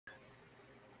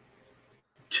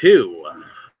two,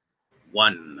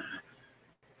 one.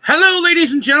 Hello,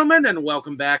 ladies and gentlemen, and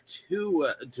welcome back to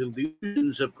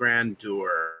Delusions of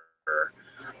Grandeur.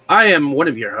 I am one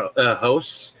of your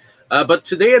hosts, but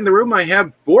today in the room I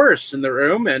have Boris in the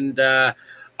room, and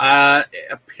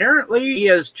apparently he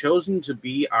has chosen to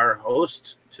be our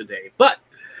host today. But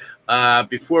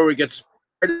before we get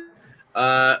started,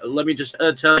 let me just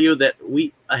tell you that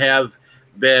we have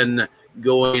been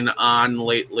going on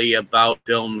lately about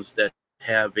films that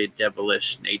have a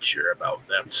devilish nature about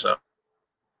them.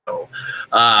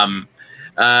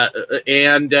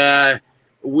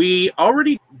 We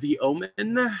already The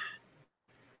Omen,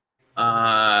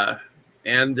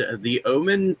 and The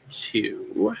Omen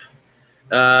 2.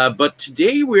 But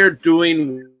today we're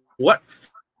doing what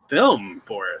film,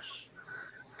 Boris?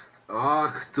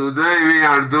 Today we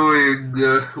are doing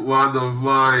one of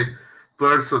my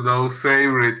personal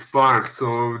favorite parts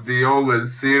of the Omen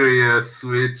series,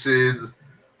 which is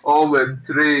Omen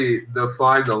 3, The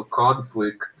Final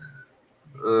Conflict,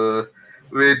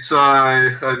 which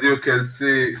I, as you can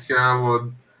see, have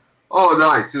on... Oh,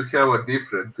 nice, you have a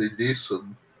different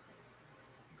edition.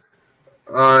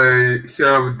 I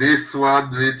have this one,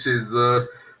 which is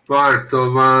part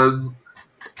of an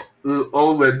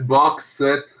Omen box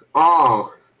set.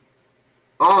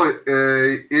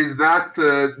 Is that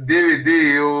DVD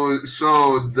you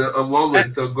showed a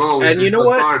moment ago? And you know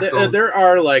what? There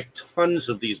are like tons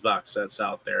of these box sets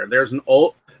out there. There's an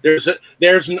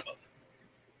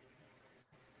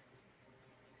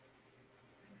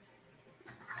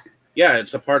yeah,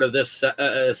 it's a part of this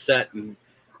set. And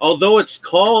although it's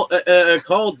called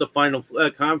The Final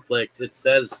Conflict, it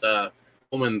says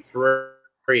Omen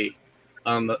 3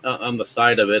 on the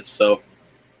side of it. So.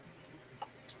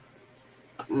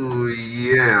 Oh,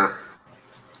 yeah.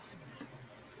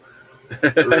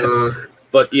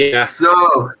 But yeah.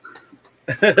 So,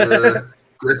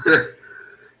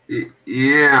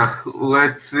 yeah,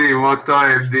 let's see what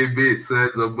IMDb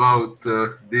says about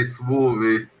this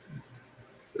movie.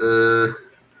 The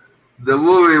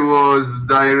movie was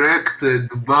directed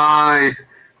by,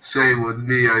 shame on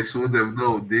me, I should have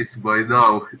known this by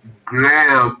now,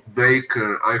 Graham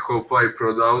Baker. I hope I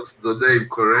pronounced the name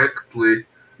correctly.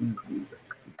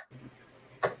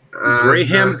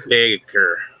 Graham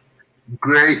Baker.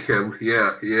 Graham,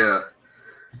 yeah.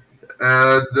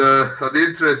 And an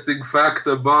interesting fact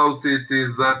about it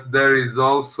is that there is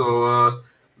also a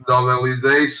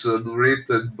novelization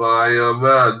written by a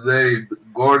man named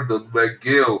Gordon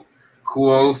McGill, who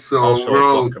also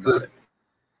wrote...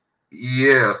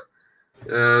 Yeah,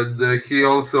 and he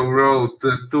also wrote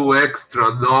 2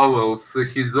 extra novels,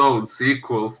 his own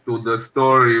sequels to the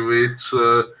story, which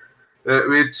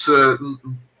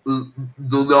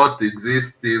do not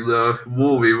exist in a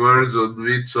movie version,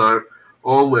 which are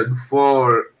Omen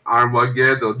 4,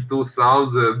 Armageddon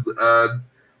 2000, and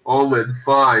Omen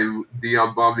 5, The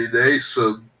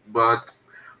Abomination. But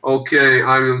okay,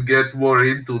 I will get more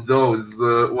into those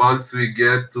once we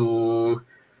get to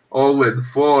Omen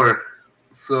 4.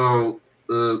 So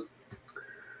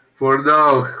for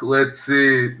now, let's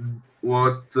see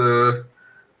what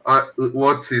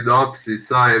synopsis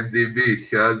IMDb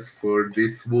has for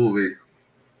this movie.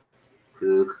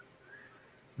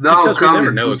 Now, because we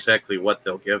never know exactly what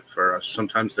they'll give for us.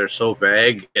 Sometimes they're so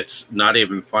vague, it's not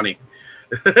even funny.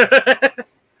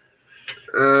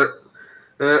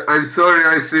 I'm sorry,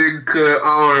 I think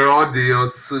our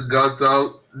audios got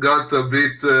a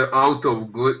bit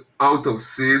out of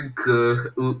sync.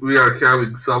 We are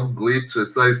having some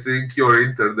glitches. I think your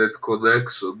internet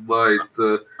connection might...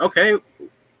 Okay.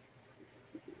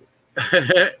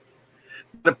 Not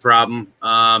a problem.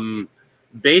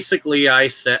 Basically, I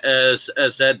said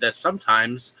that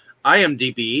sometimes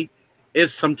IMDb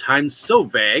is sometimes so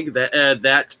vague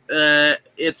that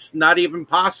it's not even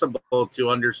possible to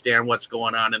understand what's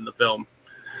going on in the film.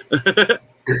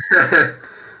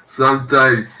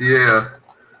 Sometimes, yeah.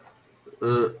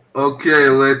 Okay,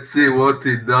 let's see what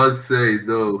it does say,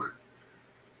 though.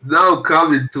 Now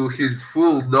coming to his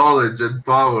full knowledge and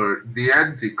power, the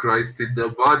Antichrist in the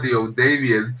body of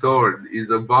Damien Thorne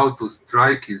is about to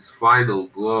strike his final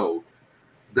blow.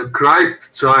 The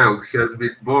Christ child has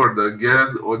been born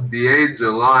again on the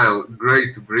Angel Isle,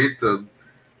 Great Britain,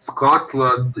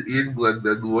 Scotland, England,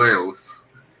 and Wales.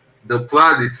 The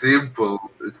plan is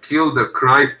simple: kill the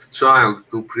Christ child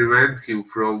to prevent him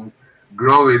from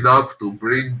growing up to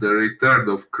bring the return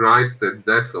of Christ and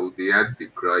death of the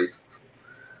Antichrist.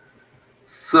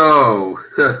 So,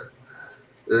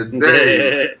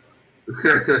 Dave,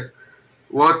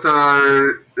 what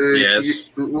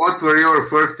were your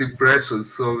first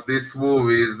impressions of this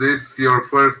movie? Is this your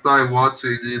first time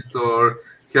watching it, or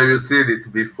Have you seen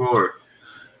it before?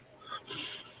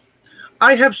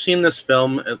 I have seen this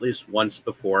film at least once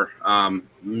before.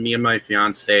 Me and my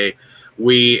fiance,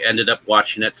 we ended up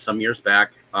watching it some years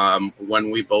back when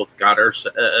we both got our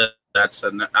sets,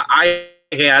 and I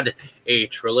had a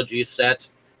trilogy set,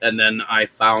 and then I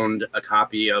found a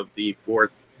copy of the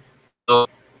fourth film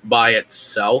by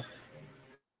itself.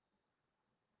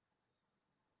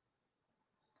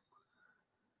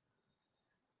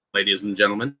 Ladies and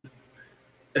gentlemen,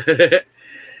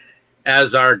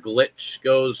 as our glitch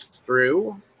goes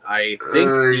through, I think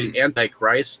the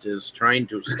Antichrist is trying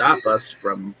to stop us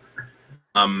from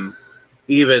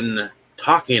even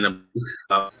talking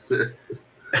about.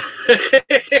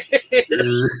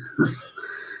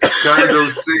 Kind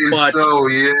of seems But, so,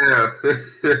 yeah.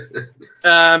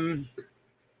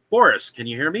 Boris, can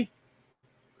you hear me?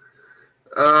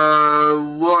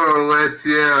 More or less,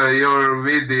 yeah. Your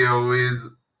video is.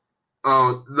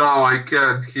 Oh, no, I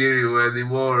can't hear you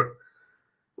anymore.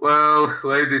 Well,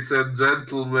 ladies and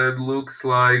gentlemen, looks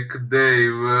like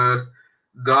Dave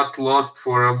got lost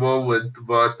for a moment,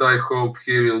 but I hope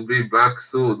he will be back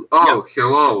soon. Oh, yep.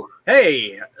 Hello.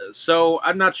 Hey, so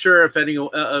I'm not sure if any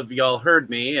of y'all heard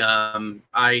me.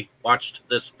 I watched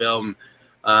this film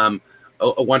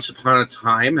once upon a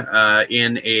time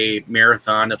in a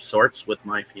marathon of sorts with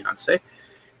my fiance.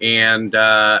 And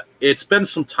it's been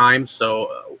some time,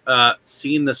 so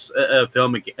seeing this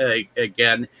film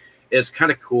again is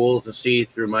kind of cool to see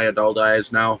through my adult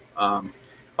eyes now.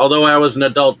 Although I was an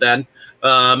adult then,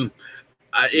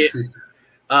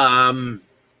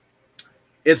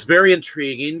 it's very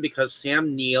intriguing because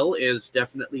Sam Neill is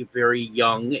definitely very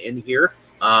young in here.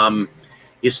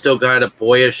 He's still got a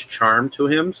boyish charm to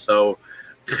him, so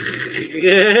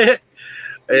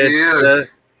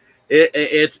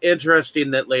it's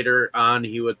interesting that later on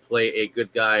he would play a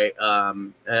good guy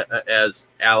as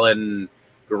Alan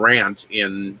Grant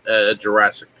in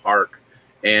Jurassic Park,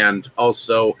 and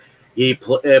also he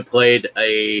played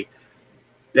a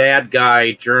bad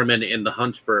guy German in The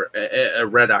Hunt for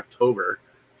Red October.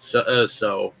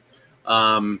 So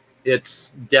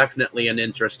it's definitely an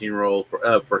interesting role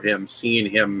for him, seeing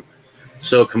him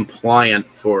so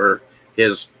compliant for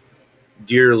his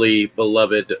dearly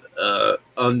beloved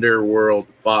underworld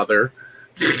father.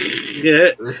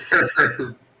 Yeah.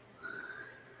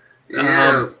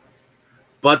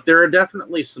 But there are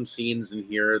definitely some scenes in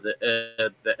here that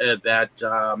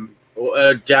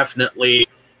definitely,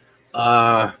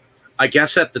 I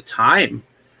guess at the time,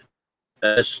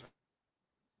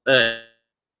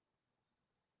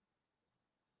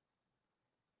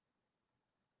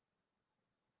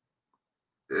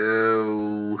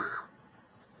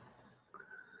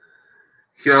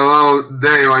 Hello,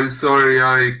 Dave. I'm sorry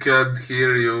I can't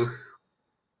hear you.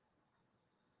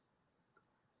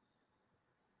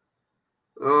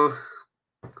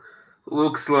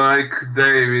 Looks like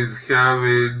Dave is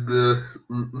having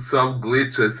some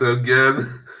glitches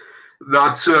again.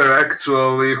 Not sure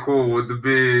actually who would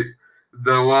be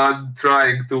the one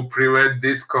trying to prevent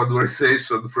this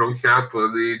conversation from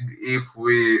happening if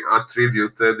we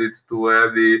attributed it to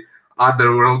any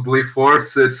otherworldly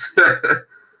forces.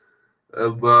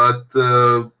 But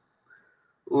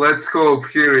let's hope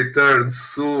he returns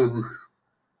soon.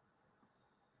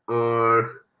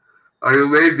 Or are you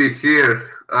maybe here?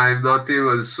 I'm not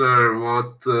even sure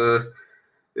what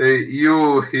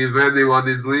you, if anyone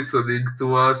is listening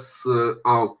to us.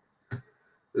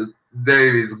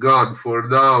 Dave is gone for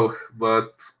now,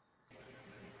 but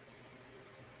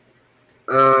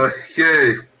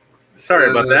hey. Sorry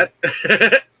about that.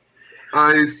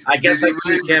 I guess I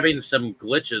keep having some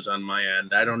glitches on my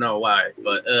end. I don't know why,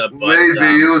 but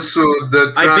maybe you should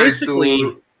try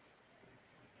to.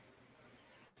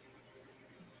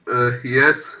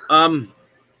 Yes.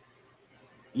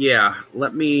 Yeah.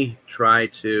 Let me try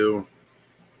to.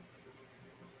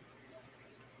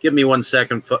 Give me 1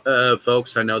 second,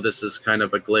 folks. I know this is kind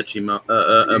of a glitchy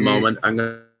moment. I'm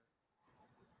gonna.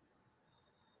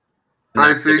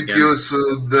 I think you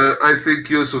should. I think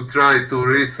you should try to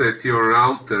reset your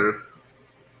router.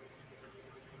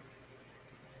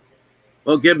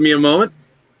 Well, give me a moment.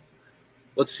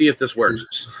 Let's see if this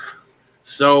works.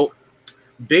 So,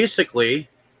 basically,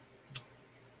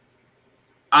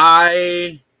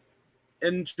 I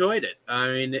enjoyed it. I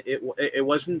mean, it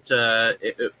wasn't.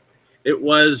 It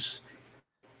was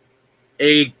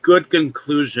a good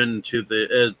conclusion to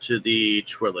the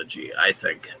trilogy, I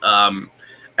think.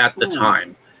 At the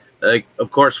time, of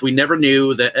course, we never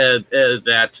knew that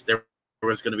that there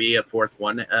was going to be a fourth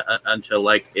one until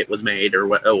like it was made or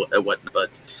what.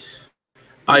 But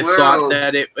I thought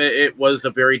that it was a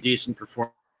very decent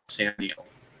performance, Sam Neill.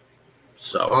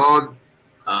 So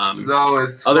Now,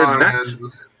 as Other than far that,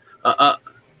 as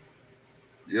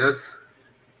yes.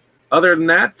 other than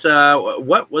that,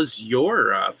 what was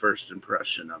your first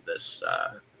impression of this,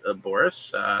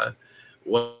 Boris?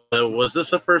 Was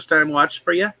this a first time watch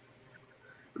for you?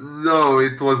 No,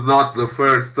 it was not the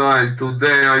first time.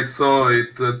 Today I saw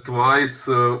it twice.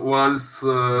 Once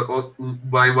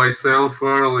by myself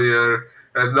earlier,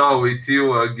 and now with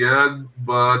you again.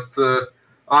 But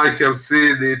I have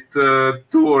seen it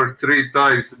 2 or 3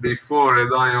 times before,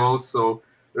 and I also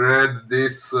read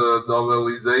this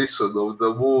novelization of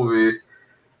the movie.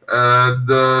 And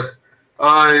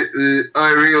I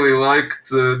really liked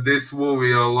this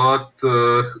movie a lot.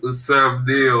 Sam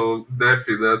Neill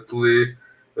definitely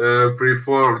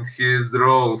performed his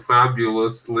role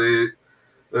fabulously.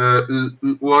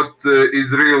 What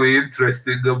is really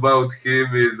interesting about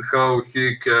him is how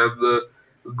he can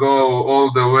go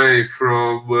all the way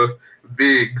from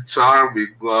being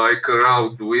charming, like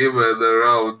around women,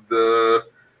 around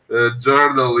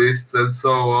journalists, and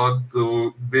so on,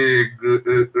 to being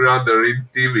rather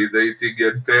intimidating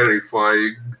and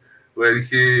terrifying when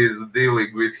he is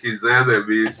dealing with his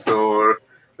enemies or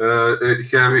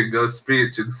having a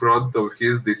speech in front of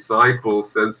his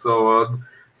disciples and so on.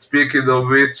 Speaking of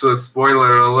which,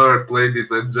 spoiler alert,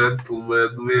 ladies and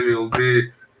gentlemen, we will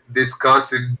be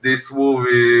discussing this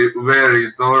movie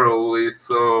very thoroughly,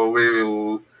 so we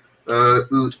will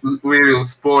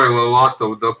spoil a lot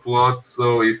of the plot.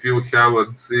 So if you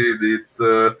haven't seen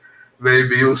it,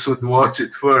 maybe you should watch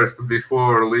it first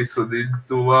before listening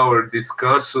to our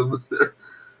discussion.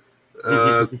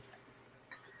 uh,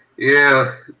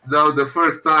 yeah, now the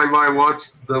first time I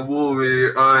watched the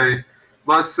movie, I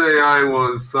must say I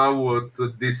was somewhat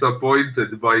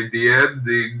disappointed by the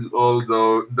ending,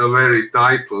 although the very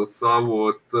title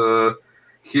somewhat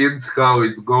hints how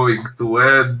it's going to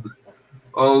end.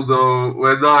 Although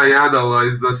when I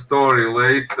analyzed the story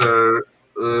later,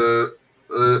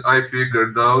 I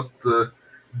figured out the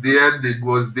ending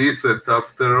was decent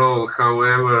after all.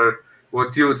 However,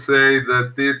 what you say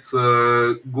that it's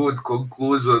a good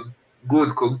conclusion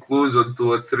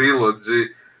to a trilogy,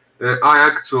 I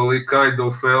actually kind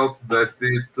of felt that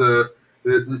it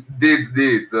did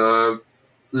need that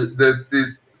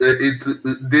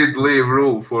it did leave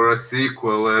room for a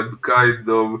sequel and kind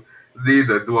of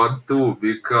needed one too,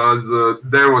 because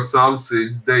there was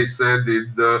something they said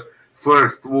in the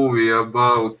first movie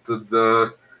about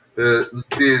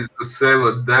these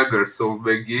 7 daggers of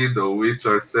Megiddo, which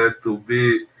are said to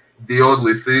be the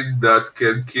only thing that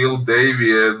can kill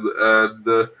Damien,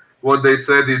 and what they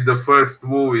said in the first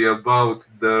movie about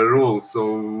the rules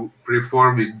of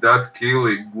performing that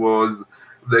killing was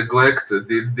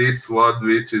neglected in this one,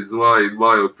 which is why, in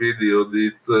my opinion,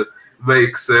 it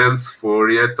makes sense for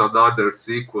yet another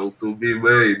sequel to be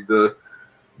made.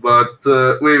 But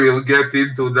we will get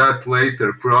into that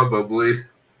later, probably.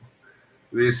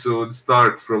 We should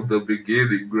start from the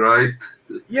beginning, right?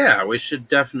 Yeah, we should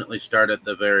definitely start at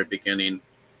the very beginning.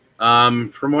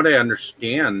 From what I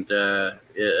understand,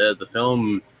 the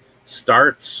film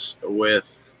starts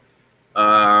with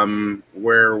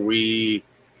where we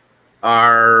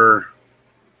are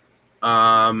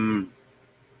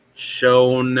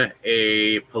shown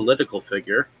a political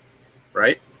figure,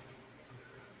 right?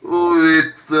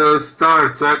 It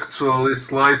starts actually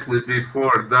slightly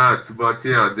before that, but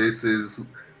yeah, this is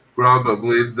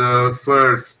probably the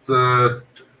first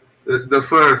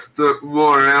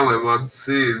more relevant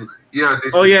scene. Yeah,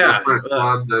 this Oh is the yeah, first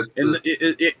one that. and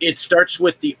it starts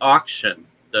with the auction,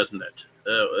 doesn't it?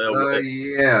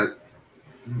 Yeah,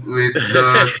 with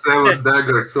the 7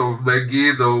 daggers of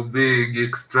Megiddo being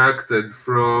extracted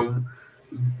from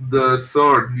the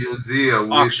sword museum,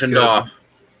 which auctioned has, off.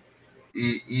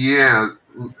 yeah,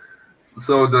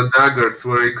 so the daggers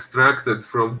were extracted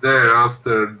from there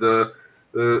after the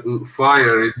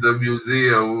fire in the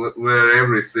museum, where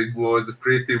everything was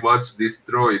pretty much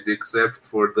destroyed except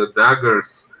for the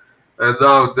daggers. And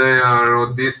now they are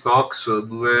on this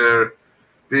auction where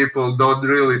people don't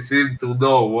really seem to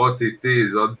know what it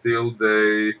is until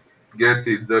they get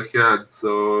in the hands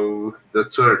of the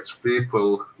church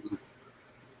people.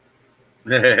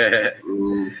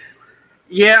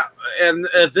 Yeah, and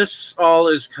this all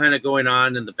is kind of going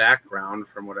on in the background,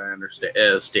 from what I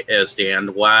understand, stand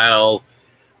while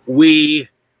we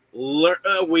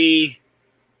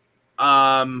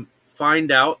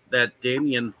find out that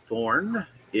Damien Thorne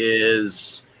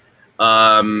is,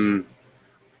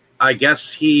 I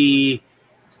guess he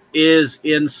is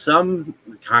in some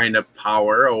kind of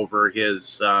power over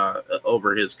his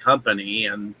company,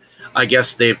 and I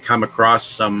guess they've come across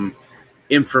some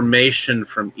information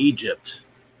from Egypt.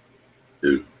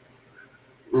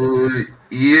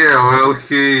 Yeah, well,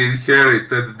 he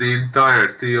inherited the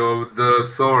entirety of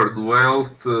the Thorn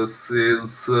wealth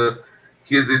since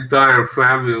his entire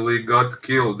family got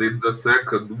killed in the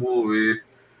second movie,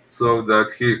 so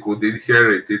that he could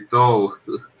inherit it all.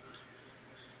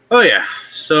 Oh yeah,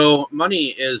 so money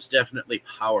is definitely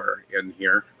power in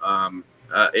here,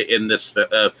 in this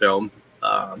film,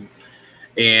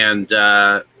 and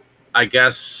I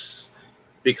guess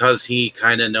because he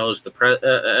kind of knows the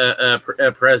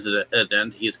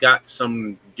president, he's got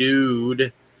some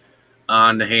dude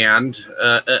on hand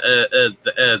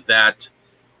that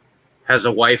has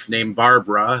a wife named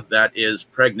Barbara that is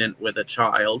pregnant with a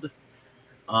child.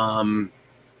 Um,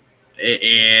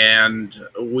 and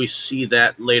we see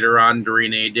that later on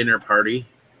during a dinner party,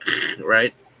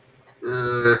 right?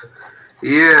 Uh,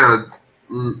 yeah,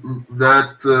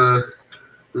 that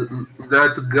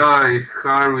that guy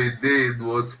Harvey Dean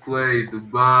was played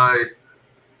by.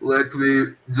 Let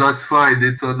me just find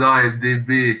it on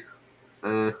IMDb.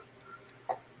 Uh,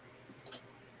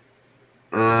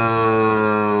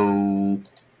 uh,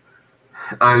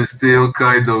 I'm still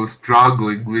kind of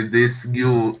struggling with this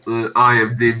new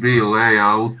IMDb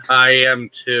layout. I am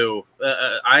too.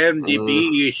 Uh,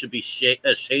 IMDb, you should be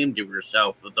ashamed of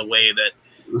yourself with the way that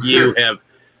you have.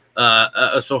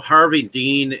 So Harvey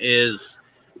Dean is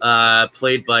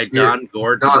played by yeah, Don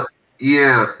Gordon.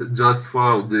 yeah, just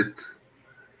found it.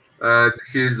 And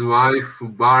his wife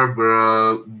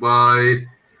Barbara by,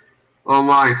 oh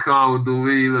my, how do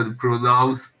we even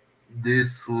pronounce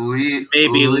this?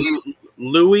 Maybe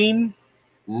Lewin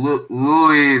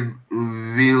Louis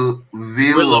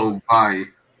Willow Willoughby.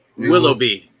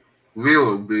 Willoughby.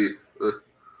 Willoughby.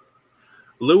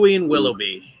 Louis and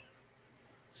Willoughby.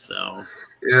 So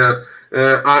Yeah,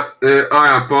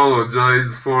 I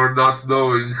apologize for not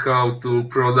knowing how to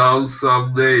pronounce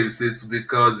some names. It's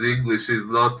because English is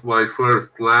not my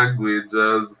first language,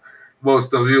 as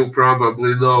most of you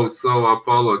probably know, so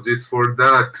apologies for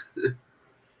that.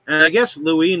 and I guess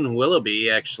Louis and Willoughby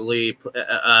actually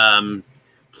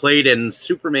played in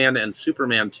Superman and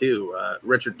Superman 2,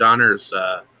 Richard Donner's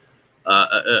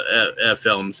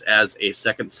films as a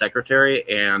second secretary,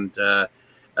 and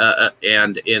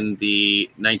in the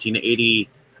 1980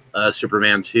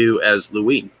 Superman 2 as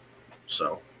Louis.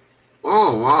 So,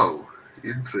 Oh, wow.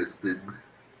 Interesting.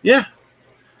 yeah,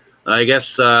 I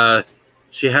guess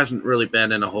she hasn't really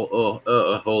been in a whole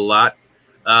lot.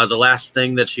 The last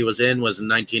thing that she was in was in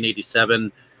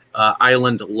 1987,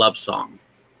 Island Love Song.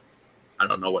 I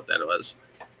don't know what that was,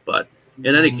 but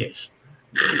in any case.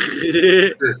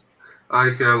 I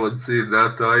haven't seen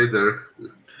that either.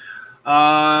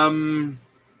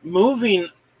 Moving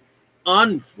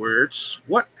onwards,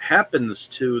 what happens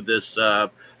to this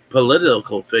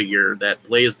political figure that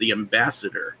plays the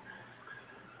ambassador?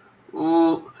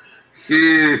 Oh,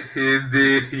 he, in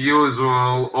the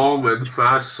usual Omen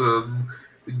fashion,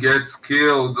 gets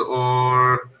killed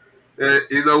or,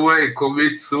 in a way,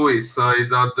 commits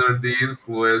suicide under the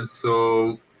influence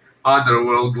of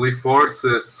otherworldly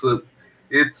forces.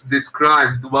 It's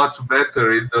described much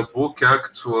better in the book,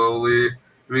 actually.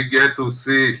 We get to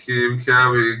see him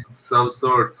having some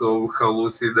sorts of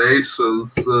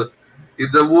hallucinations. In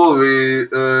the movie,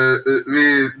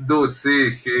 we do see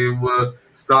him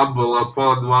stumble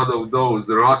upon one of those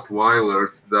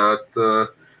Rottweilers that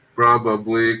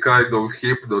probably kind of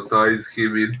hypnotize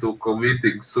him into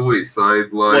committing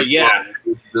suicide, Well, like yeah,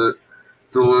 to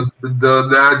the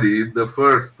nanny in the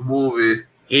first movie.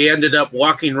 he ended up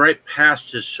walking right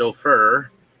past his chauffeur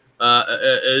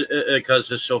because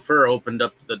his chauffeur opened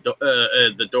up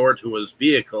the door to his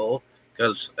vehicle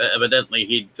because evidently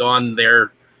he'd gone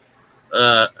there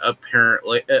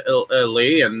apparently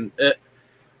and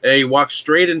he walked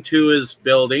straight into his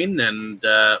building and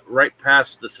right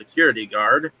past the security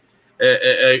guard,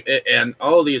 and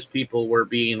all these people were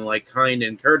being like kind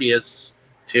and courteous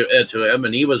to him,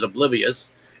 and he was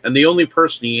oblivious. And the only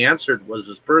person he answered was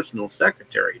his personal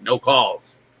secretary. No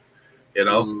calls, you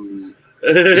know.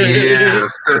 Yeah.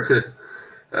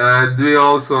 And we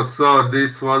also saw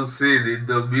this one scene in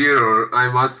the mirror. I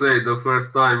must say, the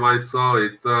first time I saw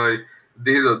it, I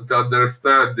didn't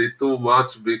understand it too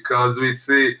much because we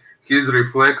see his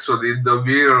reflection in the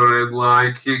mirror and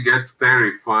like he gets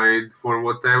terrified for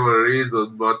whatever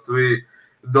reason, but we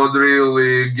don't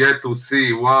really get to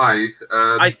see why.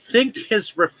 I think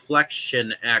his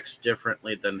reflection acts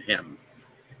differently than him.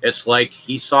 It's like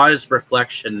he saw his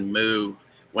reflection move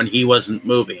when he wasn't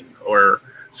moving, or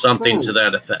something to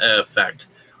that effect.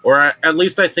 Or at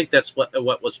least I think that's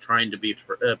what was trying to be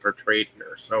portrayed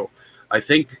here. So I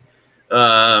think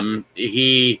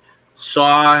he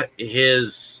saw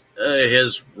his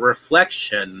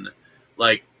reflection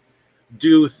like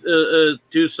do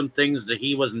some things that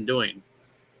he wasn't doing.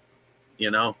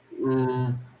 You know.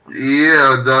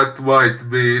 Yeah, that might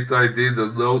be it. I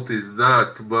didn't notice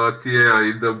that, but yeah,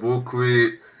 in the book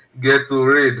we get to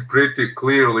read pretty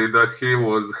clearly that he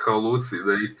was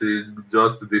hallucinating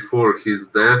just before his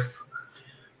death.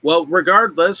 Well,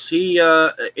 regardless, he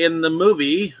in the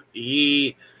movie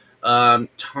he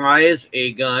ties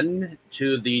a gun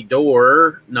to the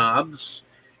door knobs,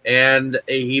 and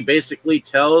he basically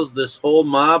tells this whole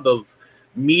mob of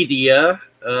media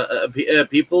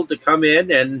people to come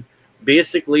in, and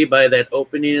basically by that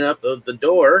opening up of the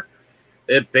door,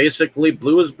 it basically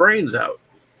blew his brains out.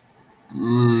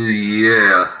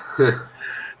 Yeah.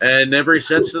 And every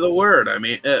sense of the word. I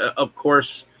mean, of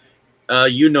course,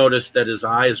 you noticed that his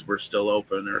eyes were still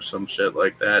open or some shit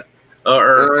like that.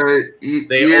 Or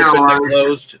they yeah, opened like and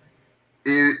closed.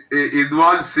 in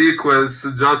one sequence,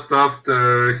 just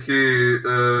after he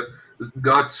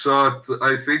got shot,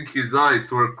 I think his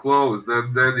eyes were closed,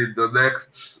 and then in the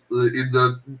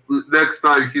next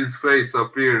time his face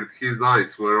appeared, his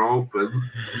eyes were open.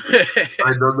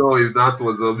 I don't know if that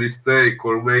was a mistake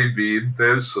or maybe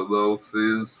intentional,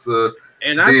 since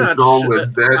And I'm these not sure.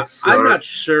 omen deaths I'm are. not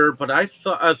sure, but I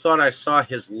thought I saw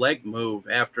his leg move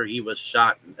after he was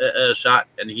shot,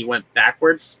 and he went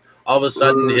backwards. All of a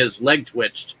sudden, Uh, his leg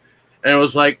twitched, and it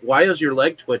was like, why is your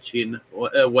leg twitching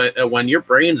when your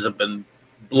brains have been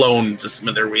blown to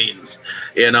smithereens?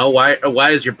 You know, why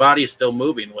is your body still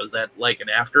moving? Was that like an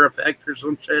after effect or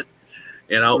some shit?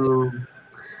 You know,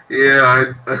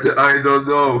 yeah, I don't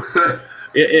know.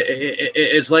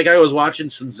 it's like I was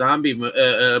watching some zombie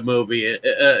movie,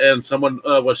 and someone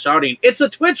was shouting, "It's a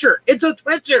twitcher! It's a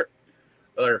twitcher!"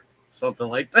 or something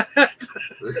like that.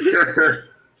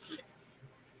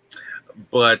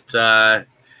 But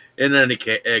in any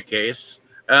case,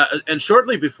 and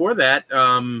shortly before that,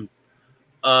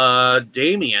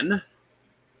 Damien,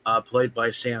 played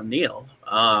by Sam Neill,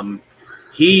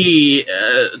 he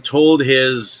told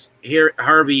his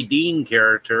Harvey Dean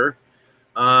character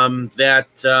that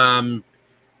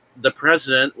the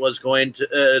president was going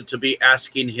to be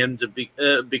asking him to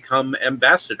become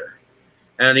ambassador,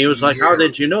 and he was like, "How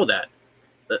did you know that?"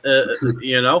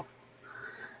 You know.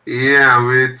 Yeah,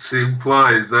 which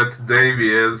implies that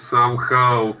Damien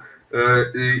somehow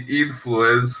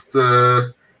influenced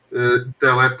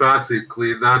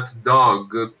telepathically that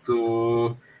dog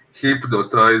to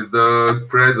hypnotize the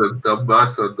present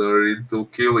ambassador into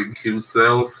killing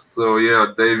himself. So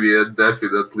yeah, Damien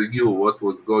definitely knew what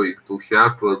was going to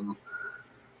happen,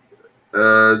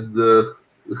 and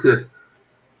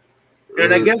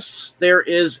And I guess there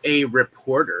is a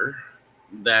reporter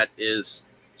that is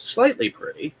slightly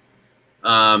pretty,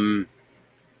 that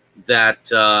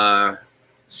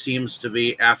seems to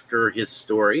be after his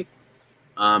story.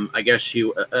 I guess she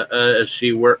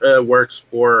works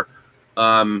for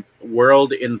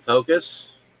World in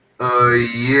Focus.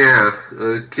 yeah,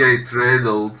 Kate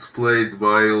Reynolds, played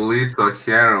by Lisa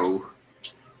Harrow.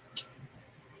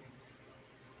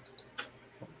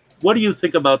 What do you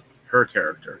think about her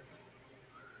character?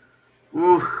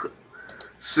 Ooh,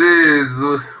 she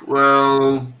is,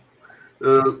 well,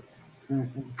 uh,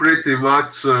 pretty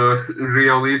much a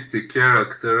realistic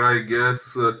character, I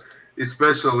guess,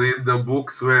 especially in the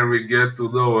books where we get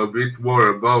to know a bit more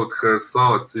about her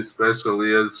thoughts,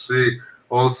 especially as she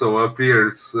also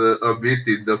appears a bit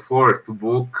in the fourth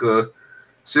book.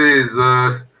 She is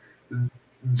a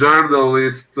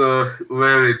journalist,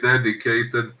 very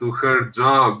dedicated to her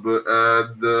job,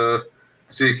 and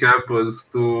she happens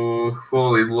to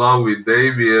fall in love with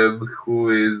Damien, uh, who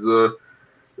is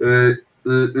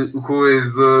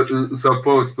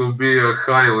supposed to be a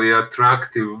highly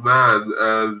attractive man,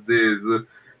 as these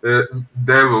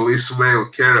devilish male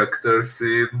characters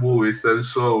in movies and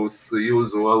shows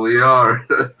usually are.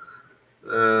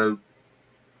 uh,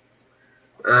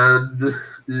 and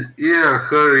yeah,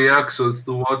 her reactions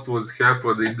to what was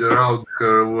happening around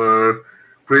her were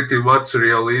pretty much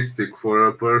realistic for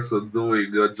a person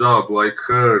doing a job like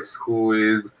hers, who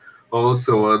is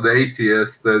also an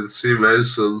atheist, as she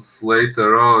mentions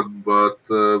later on. But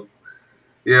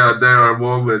yeah, there are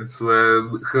moments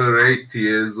when her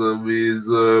atheism is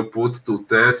put to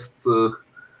test,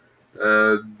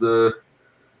 and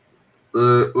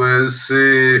when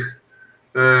she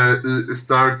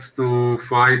starts to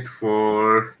fight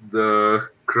for the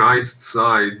Christ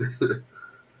side.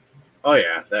 Oh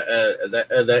yeah,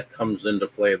 that comes into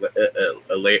play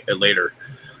later.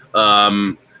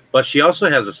 But she also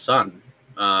has a son,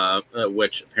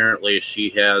 which apparently she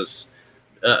has.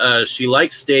 She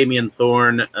likes Damien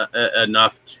Thorne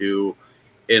enough to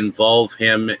involve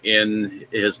him in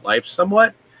his life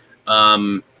somewhat.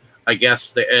 I I guess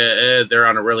they're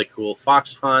on a really cool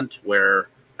fox hunt where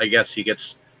I guess he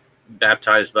gets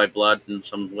baptized by blood in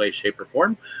some way, shape, or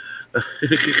form.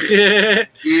 Yeah,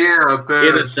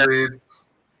 In a sense. apparently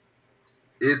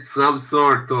it's some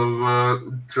sort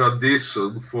of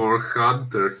tradition for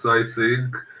hunters, I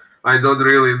think. I don't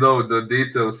really know the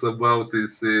details about it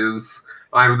since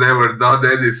I've never done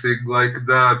anything like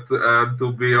that, and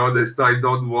to be honest, I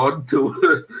don't want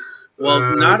to.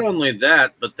 Well, not only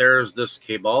that, but there's this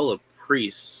cabal of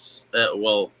priests. That's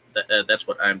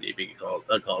what IMDb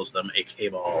calls them, a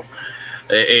cabal,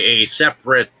 a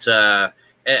separate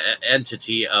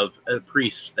entity of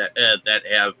priests that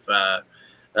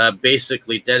have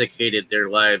basically dedicated their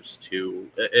lives to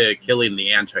killing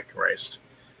the Antichrist.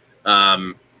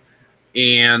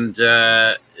 And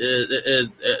they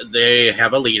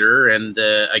have a leader, and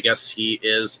I guess he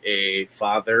is a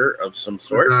father of some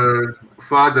sort.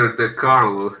 Father de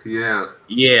Carlo, yeah.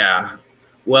 Yeah.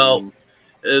 Well,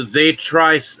 they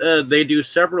do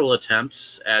several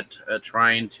attempts at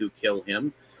trying to kill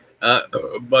him,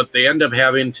 but they end up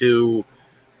having to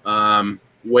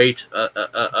wait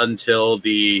until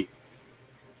the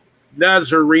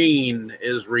Nazarene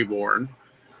is reborn.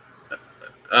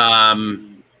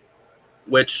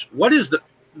 What is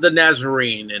the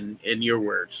Nazarene in your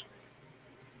words?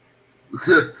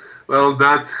 Well,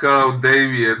 that's how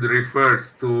Damien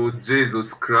refers to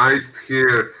Jesus Christ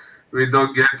here. We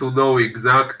don't get to know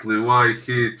exactly why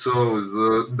he chose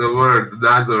the word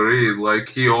Nazarene, like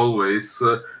he always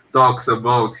talks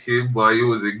about him by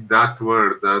using that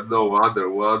word and no other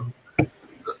one.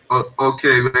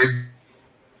 Okay,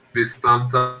 maybe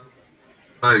sometimes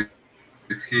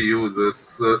he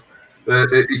uses,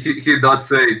 he does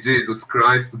say Jesus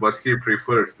Christ, but he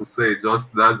prefers to say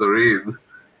just Nazarene.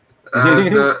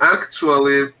 And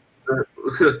actually,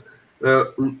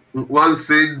 one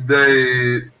thing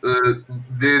they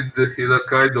did in a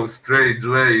kind of strange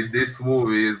way in this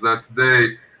movie is that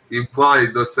they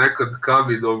implied the second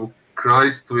coming of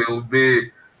Christ will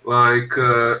be like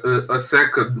a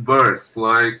second birth,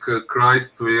 like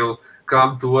Christ will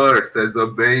come to earth as a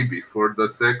baby for the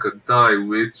second time,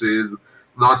 which is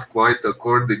not quite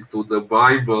according to the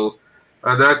Bible.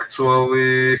 And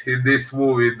actually, in this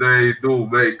movie, they do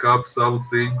make up some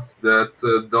things that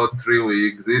don't really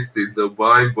exist in the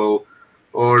Bible,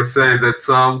 or say that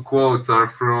some quotes are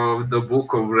from the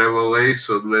book of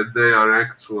Revelation when they are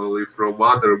actually from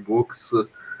other books.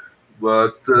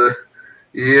 But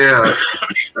yeah,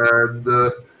 and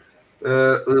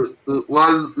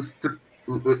well,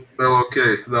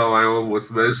 okay, now I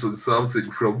almost mentioned something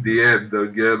from the end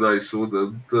again. I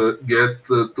shouldn't get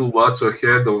too much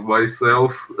ahead of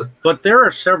myself. But there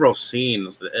are several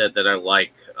scenes that I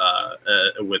like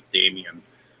with Damien.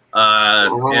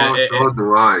 So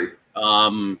do I.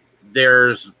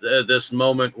 There's this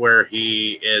moment where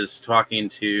he is talking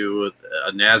to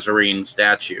a Nazarene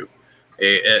statue,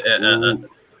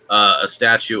 a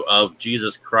statue of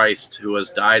Jesus Christ who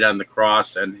has died on the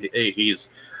cross, and he's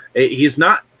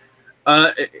not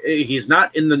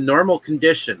in the normal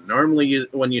condition. Normally,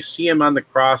 when you see him on the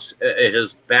cross,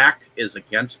 his back is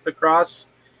against the cross,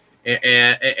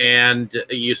 and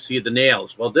you see the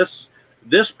nails. Well, this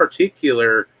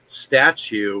particular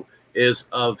statue is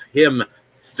of him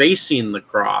facing the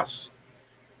cross,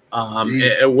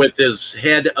 with his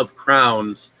head of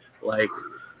crowns like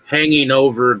hanging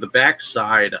over the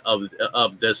backside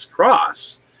of this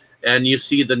cross, and you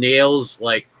see the nails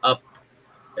like up,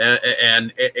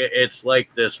 and it's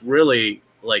like this really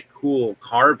like cool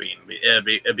carving,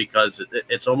 because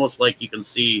it's almost like you can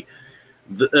see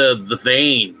the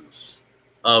veins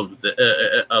of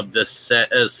this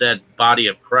said body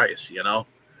of Christ, you know.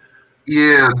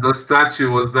 Yeah, the statue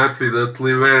was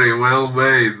definitely very well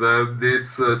made, and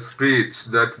this speech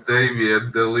that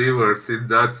Damien delivers in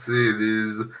that scene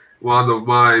is one of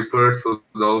my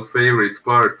personal favorite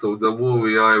parts of the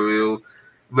movie. I will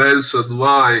mention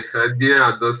why. And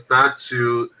yeah, the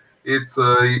statue,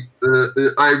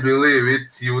 I believe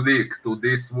it's unique to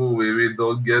this movie. We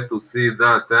don't get to see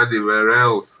that anywhere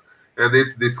else, and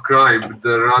it's described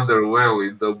rather well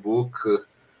in the book.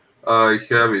 I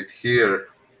have it here.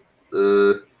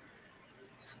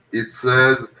 It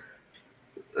says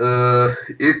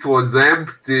it was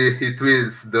empty. It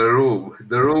means the room.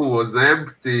 The room was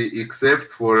empty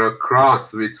except for a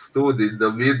cross which stood in the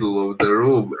middle of the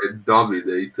room and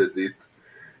dominated it.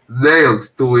 Nailed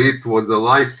to it was a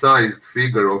life-sized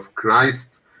figure of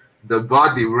Christ, the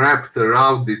body wrapped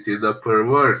around it in a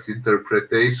perverse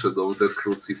interpretation of the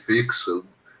crucifixion.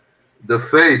 The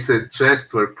face and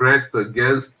chest were pressed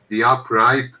against the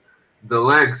upright, the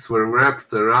legs were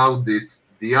wrapped around it,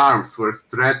 the arms were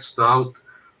stretched out,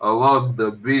 along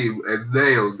the beam and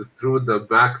nailed through the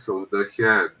backs of the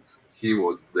hands. He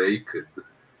was naked.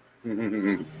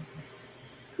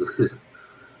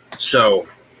 So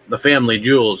the family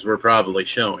jewels were probably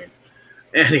showing.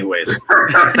 Anyways,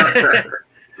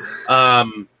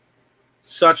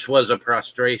 such was a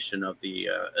prostration of the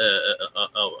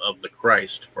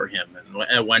Christ for him,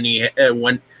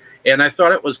 and and I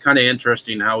thought it was kind of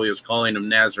interesting how he was calling him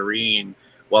Nazarene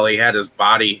while he had his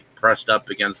body pressed up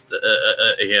against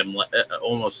him,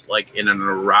 almost like in an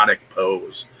erotic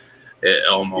pose,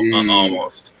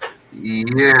 almost.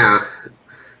 Yeah.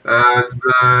 And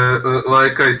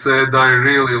like I said, I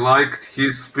really liked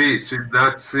his speech in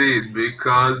that scene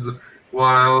because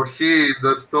while he, in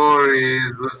the story,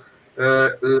 is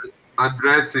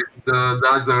addressing the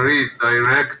Nazarene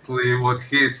directly, what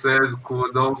he says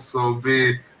could also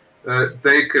be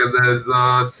taken as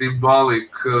a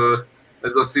symbolical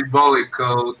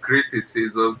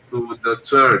criticism to the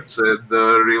church and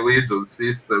the religion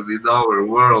system in our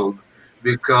world,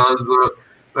 because.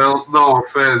 Well, no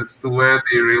offense to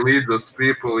any religious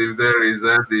people, if there is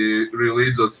any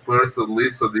religious person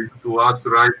listening to us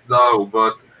right now,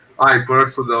 but I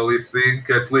personally think,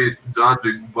 at least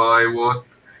judging by what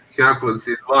happens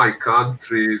in my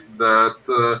country,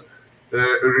 that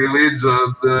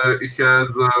religion has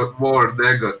more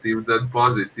negative than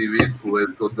positive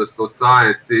influence on the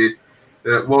society,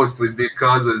 mostly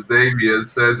because, as Damien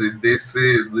says in this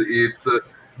scene, it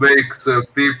makes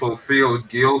people feel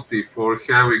guilty for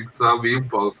having some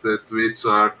impulses which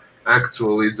are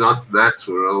actually just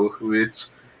natural, which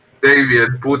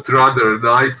Damien put rather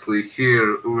nicely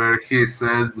here, where he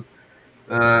says,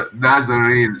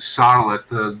 Nazarene,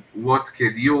 charlatan, what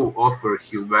can you offer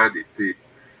humanity?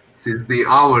 Since the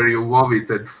hour you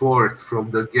vomited forth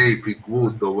from the gaping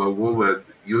wound of a woman,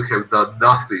 you have done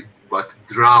nothing but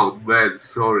drown men's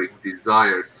soaring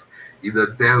desires in a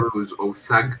deluge of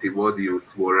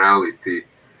sanctimonious morality.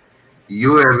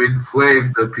 You have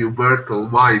inflamed the pubertal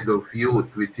mind of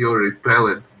youth with your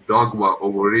repellent dogma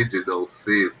of original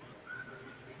sin,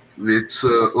 which,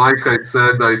 like I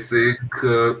said, I think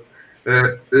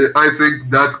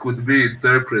that could be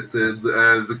interpreted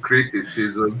as a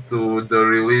criticism to the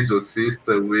religious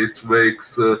system, which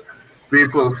makes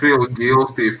people feel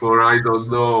guilty for, I don't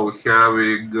know,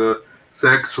 having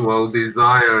sexual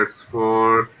desires,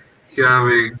 for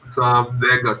having some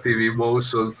negative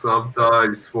emotions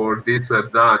sometimes, for this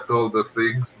and that, all the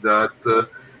things that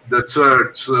the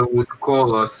church would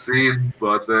call a sin,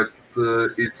 but that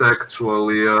it's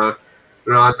actually a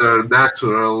rather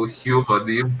natural human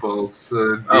impulse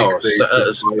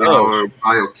dictated by our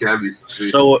biochemistry.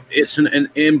 So it's an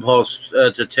impulse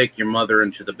to take your mother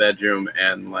into the bedroom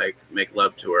and like make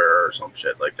love to her or some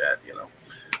shit like that, you know.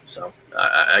 So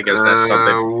I guess that's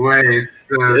something. Wait,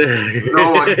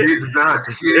 no one did that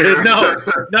here.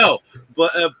 no,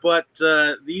 but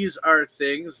these are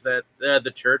things that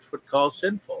the church would call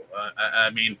sinful. I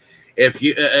mean, if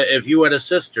you had a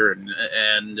sister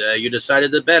and you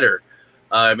decided to better,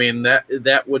 I mean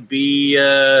that would be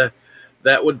an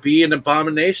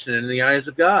abomination in the eyes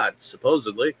of God,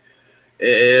 supposedly.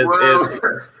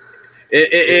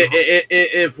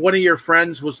 If one of your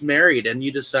friends was married and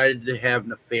you decided to have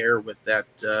an affair with that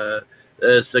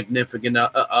significant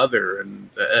other and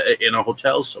in a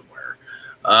hotel somewhere,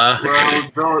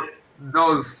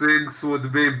 those things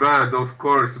would be bad, of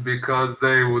course, because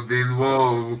they would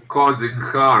involve causing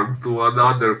harm to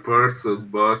another person.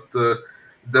 But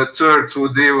the church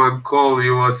would even call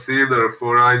you a sinner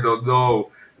for, I don't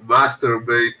know,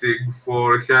 masturbating,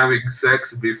 for having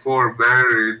sex before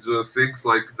marriage, things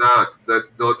like that,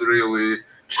 that don't really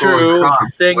true cause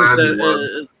harm things to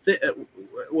that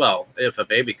well, if a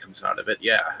baby comes out of it,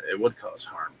 yeah, it would cause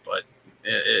harm, but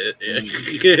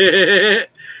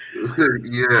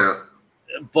yeah.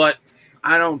 But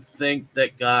I don't think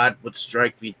that God would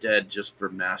strike me dead just for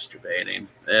masturbating.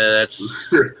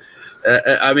 That's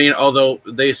I mean, although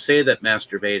they say that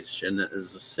masturbation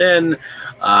is a sin,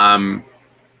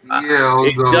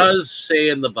 it does say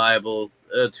in the Bible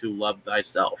to love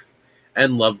thyself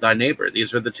and love thy neighbor.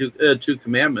 These are the two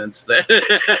commandments that.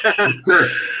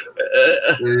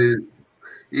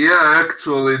 Yeah,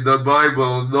 actually, the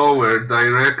Bible nowhere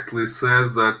directly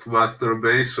says that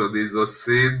masturbation is a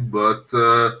sin, but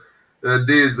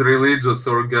these religious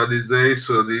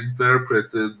organizations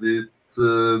interpreted it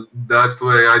that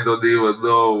way. I don't even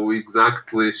know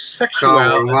exactly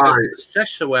how or why.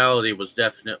 Sexuality was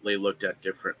definitely looked at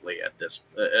differently at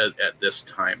this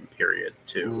time period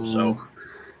too. So.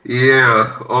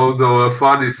 Yeah, although a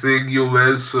funny thing, you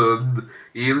mentioned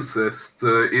incest.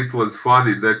 It was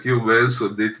funny that you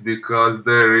mentioned it because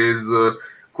there is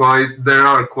there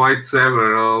are quite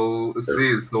several Sure.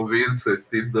 scenes of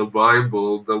incest in the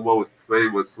Bible, the most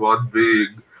famous one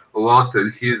being Lot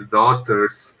and his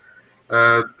daughters.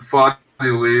 And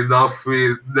funnily enough,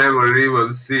 we never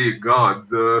even see God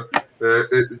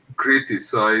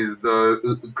criticize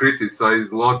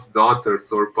Lot's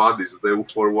daughters or punish them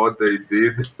for what they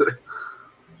did.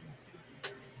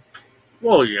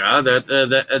 Well, yeah,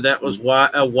 that was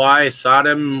why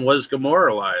Sodom was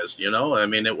demoralized. You know, I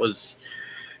mean, it was.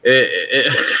 Yeah,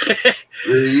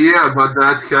 but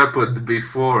that happened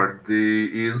before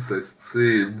the incest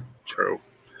scene. True,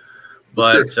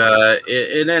 but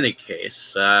in any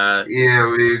case, Yeah,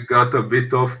 we got a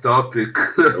bit off topic.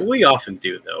 we often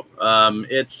do though.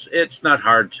 It's not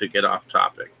hard to get off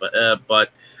topic, but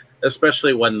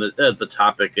especially when the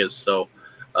topic is so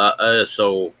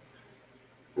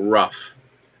rough.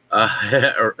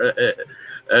 Or,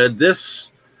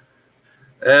 this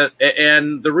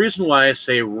and the reason why I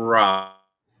say rough,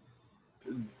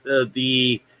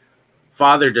 the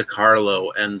Father DiCarlo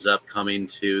ends up coming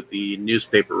to the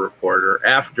newspaper reporter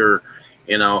after,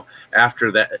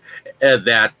 after that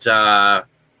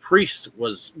priest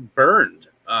was burned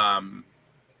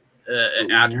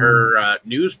at her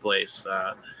news place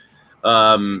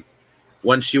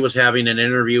when she was having an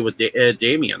interview with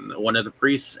Damien, one of the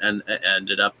priests, and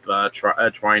ended up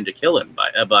trying to kill him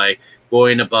by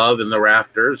going above in the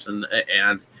rafters, and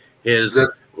his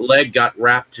leg got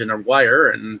wrapped in a wire,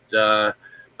 and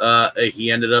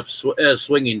he ended up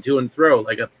swinging to and fro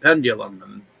like a pendulum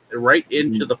and right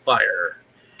into the fire,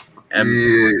 and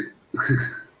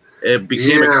it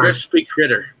became a crispy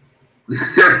critter.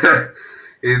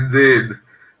 Indeed.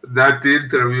 That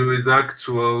interview is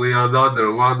actually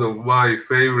another one of my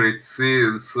favorite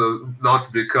scenes,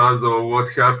 not because of what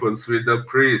happens with the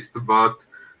priest, but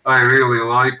I really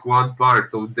like one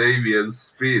part of Damien's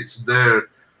speech there.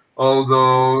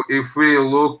 Although, if we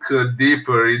look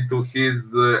deeper into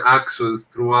his actions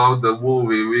throughout the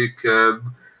movie, we can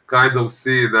kind of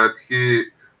see that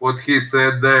what he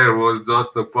said there was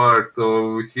just a part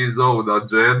of his own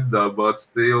agenda, but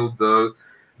still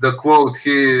the quote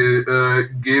he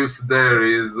gives there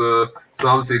is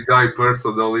something I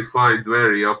personally find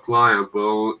very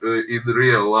applicable in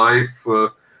real life,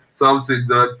 something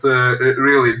that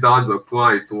really does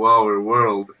apply to our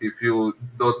world. If you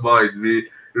don't mind me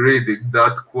reading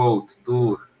that quote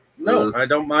too. No, I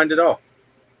don't mind at all.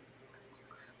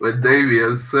 When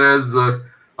Damien says,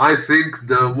 I think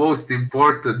the most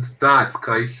important task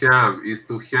I have is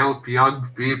to help young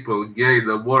people gain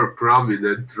a more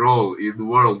prominent role in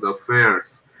world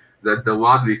affairs than the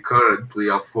one we currently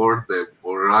afford them,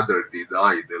 or rather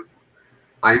deny them.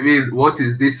 I mean, what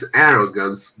is this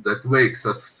arrogance that makes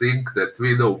us think that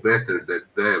we know better than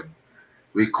them?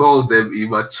 We call them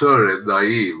immature and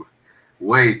naive.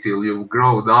 Wait till you've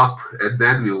grown up and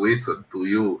then we'll listen to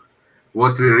you.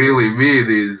 What we really mean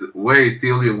is wait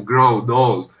till you've grown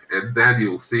old and then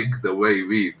you'll think the way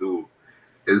we do.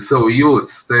 And so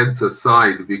youth stands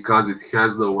aside because it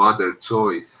has no other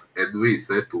choice, and we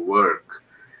set to work.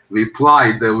 We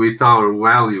ply them with our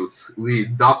values, we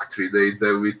indoctrinate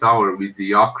them with our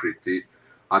mediocrity,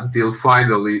 until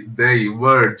finally they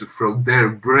emerge from their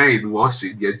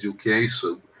brainwashing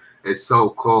education as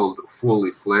so-called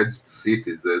fully fledged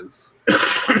citizens,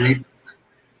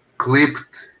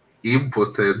 clipped,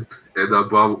 impotent, and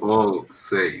above all,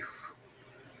 safe.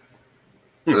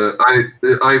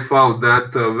 I found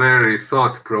that a very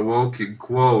thought-provoking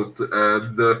quote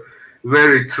and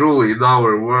very true in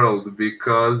our world,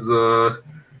 because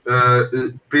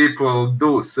people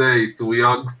do say to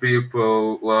young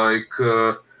people like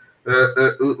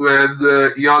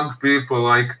when young people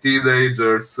like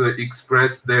teenagers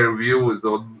express their views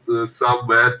on some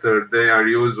matter, they are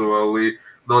usually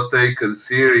not taken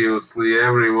seriously.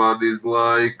 Everyone is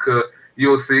like,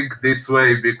 you think this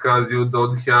way because you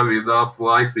don't have enough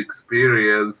life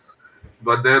experience.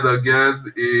 But then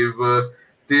again, if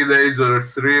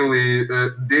teenagers really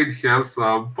did have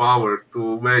some power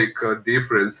to make a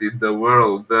difference in the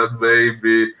world, then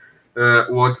maybe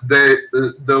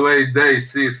the way they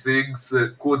see things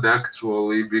could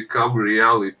actually become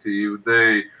reality if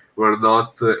they were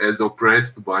not as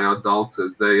oppressed by adults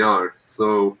as they are.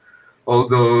 So,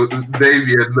 although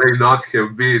Damien may not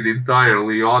have been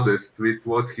entirely honest with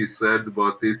what he said,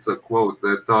 but it's a quote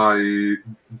that I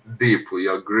deeply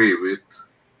agree with.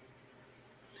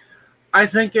 I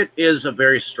think it is a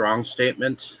very strong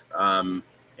statement. And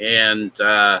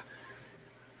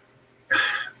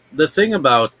the thing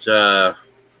about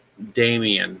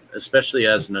Damien, especially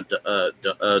as an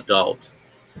adult,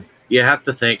 you have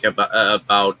to think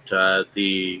about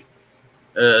the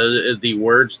the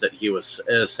words that he was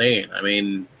saying. I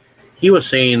mean, he was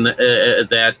saying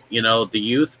that the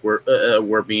youth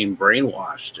were being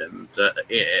brainwashed and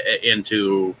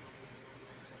into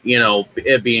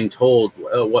being told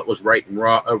what was right and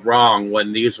wrong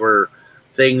when these were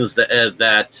things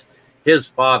that his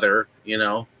father,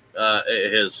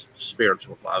 his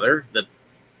spiritual father, the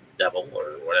devil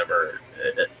or whatever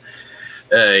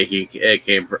he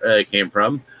came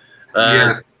from.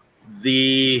 Yes.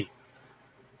 The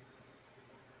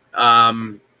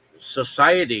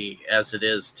society as it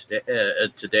is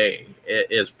today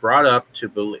is brought up to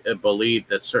believe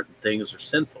that certain things are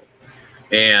sinful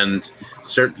and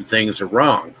certain things are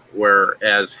wrong,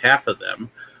 whereas half of them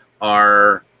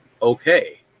are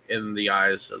okay in the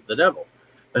eyes of the devil.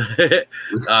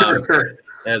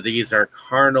 These are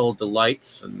carnal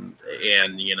delights and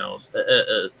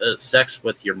sex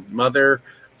with your mother,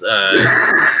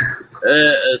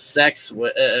 sex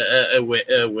with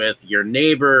your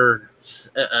neighbor.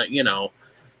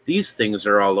 These things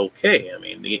are all okay. I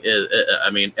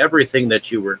mean, everything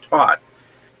that you were taught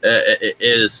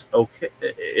is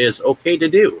okay to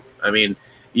do. I mean,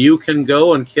 you can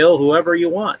go and kill whoever you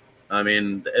want. I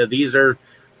mean, these are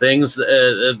things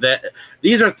that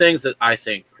I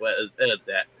think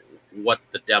that what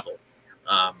the devil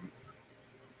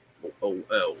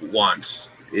wants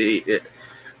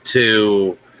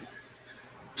to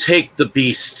take the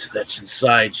beast that's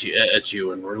inside you at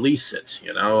you and release it.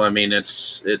 I mean,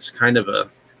 it's kind of a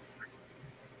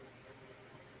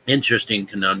interesting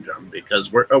conundrum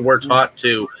because we're taught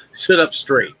to sit up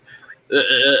straight,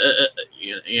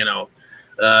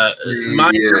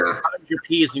 mind your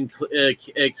P's and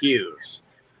Q's.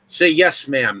 Say yes,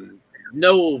 ma'am.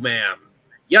 No, ma'am.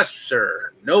 Yes,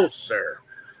 sir. No, sir.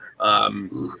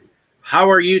 How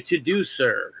are you to do,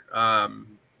 sir?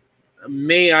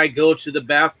 May I go to the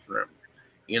bathroom?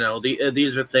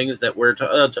 These are things that we're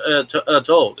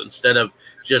told instead of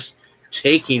just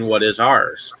taking what is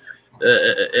ours.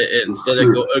 Instead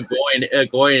of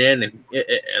going in and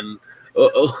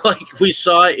like we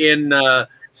saw in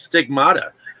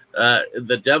Stigmata,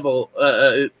 the devil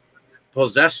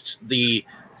possessed the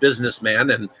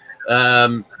businessman and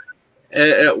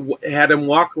had him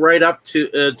walk right up to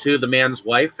the man's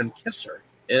wife and kiss her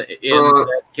in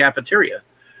the cafeteria.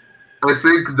 I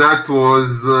think that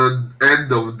was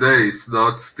End of Days,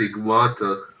 not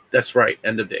Stigmata. That's right,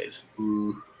 End of Days.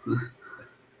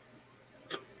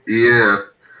 Yeah,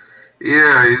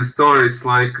 in stories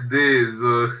like this,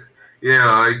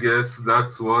 I guess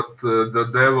that's what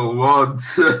the devil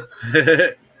wants.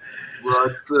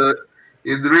 But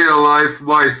in real life,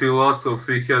 my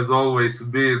philosophy has always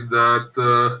been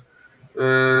that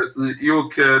you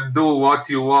can do what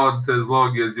you want as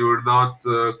long as you're not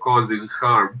causing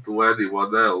harm to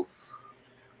anyone else.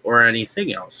 Or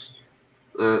anything else.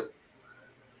 You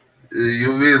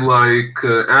mean like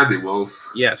animals?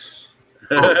 Yes.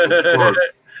 Of course.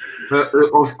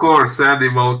 Of course,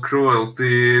 animal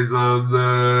cruelty is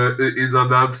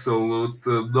an absolute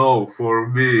no for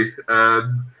me.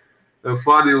 And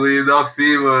funnily enough,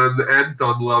 even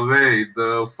Anton LaVey,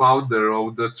 the founder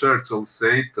of the Church of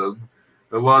Satan,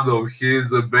 one of his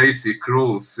basic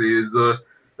rules is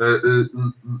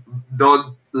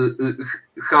don't.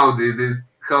 How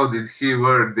did he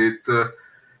word it?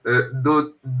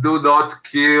 Do not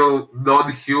kill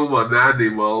non-human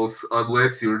animals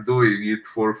unless you're doing it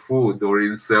for food or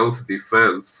in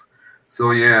self-defense.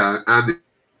 So yeah,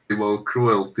 animal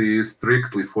cruelty is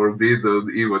strictly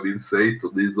forbidden even in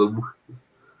Satanism.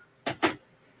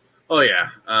 Oh yeah.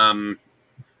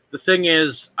 The thing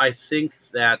is, I think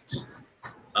that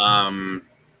the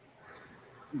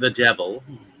devil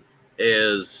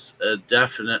is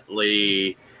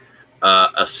definitely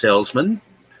a salesman.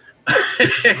 I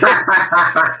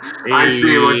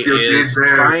see what you did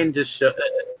there. Trying to show.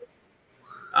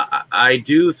 I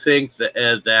do think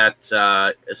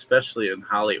that especially in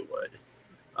Hollywood,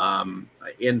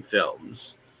 in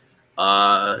films,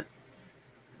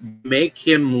 make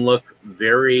him look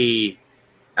very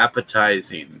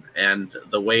appetizing, and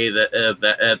the way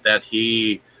that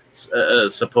he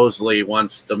supposedly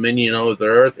wants dominion over the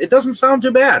earth, it doesn't sound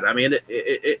too bad. I mean,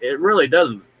 it really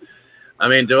doesn't. I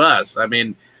mean, to us, I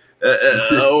mean.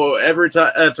 Every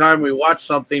time we watch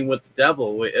something with the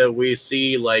devil, we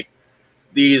see like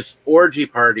these orgy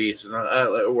parties, and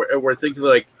we're thinking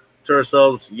like to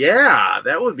ourselves, "Yeah,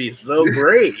 that would be so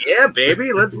great. Yeah,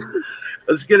 baby, let's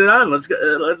get it on. Let's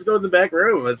go in the back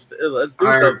room. Let's do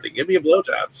something. Give me a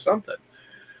blowjob, something."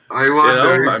 I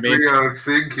wonder if we are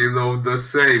thinking of the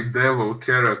same devil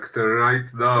character right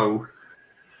now.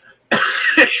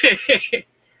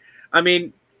 I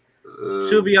mean,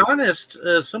 To be honest,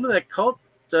 some of that cult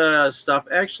stuff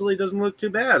actually doesn't look too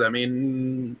bad. I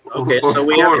mean, okay, so Of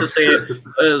we have to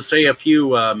course. say a few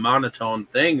monotone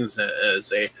things,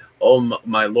 say, "Oh,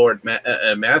 my Lord,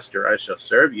 Master, I shall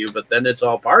serve you," but then it's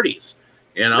all parties.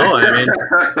 You know, I mean,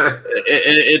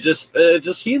 it just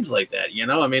seems like that. You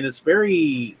know, I mean, it's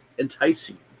very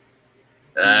enticing,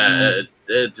 to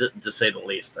say the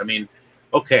least. I mean,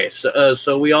 okay,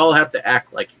 so we all have to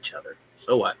act like each other.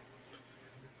 So what?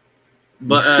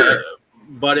 But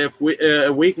if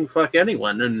we can fuck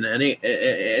anyone and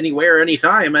anywhere,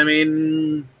 anytime, I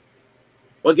mean,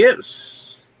 what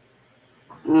gives?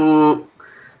 Mm,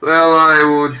 well, I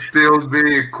would still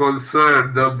be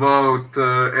concerned about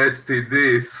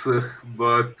STDs,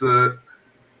 but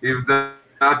if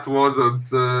that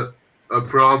wasn't a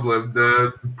problem,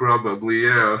 then probably,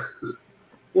 yeah.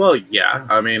 Well, yeah.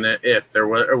 I mean, if there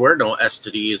were no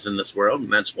STDs in this world,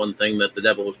 and that's one thing that the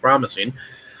devil was promising,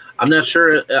 I'm not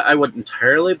sure I would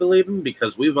entirely believe him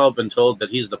because we've all been told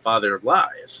that he's the father of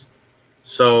lies.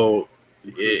 So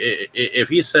if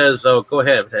he says, "Oh, go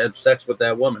ahead, have sex with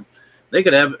that woman," they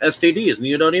could have STDs and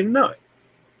you don't even know it.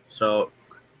 So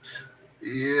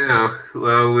Yeah,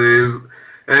 well, if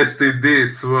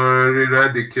STDs were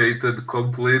eradicated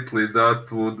completely,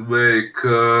 that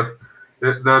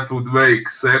would make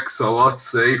sex a lot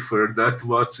safer. That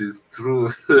much is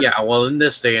true. yeah, well, in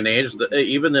this day and age,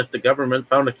 even if the government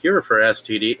found a cure for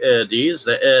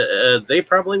STDs, they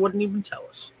probably wouldn't even tell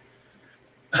us.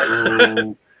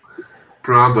 Oh,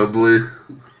 probably.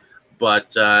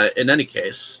 But in any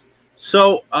case,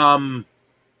 so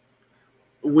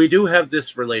we do have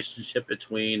this relationship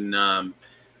between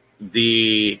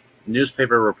the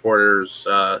newspaper reporter's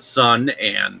son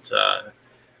and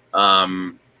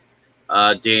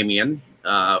Damien,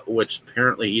 which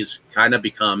apparently he's kind of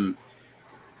become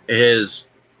his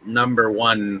number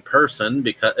one person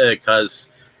because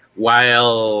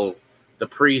while the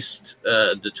priest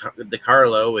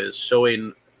DeCarlo is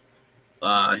showing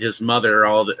his mother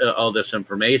all this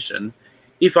information,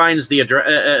 he finds the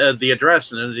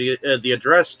address, and the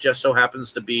address just so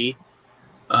happens to be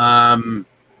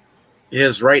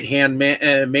his right hand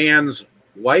man's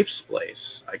wife's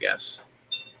place, I guess.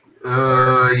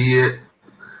 Yeah,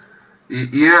 yeah.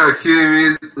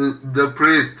 The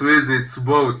priest visits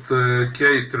both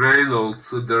Kate Reynolds,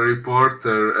 the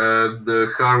reporter, and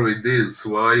Harvey Dean's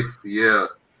wife. Yeah.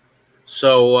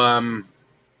 So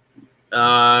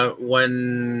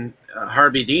when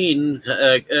Harvey Dean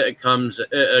comes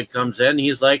in,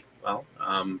 he's like, "Well,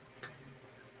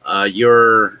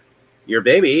 your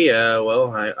baby.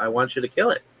 Well, I want you to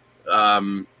kill it.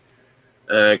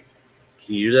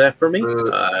 Can you do that for me?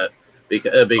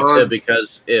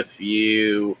 Because if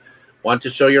you want to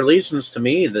show your allegiance to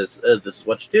me, this is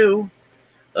what you do."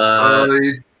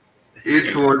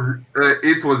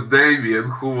 It was Damien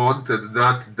who wanted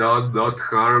that done, not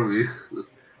Harvey.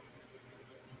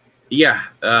 Yeah,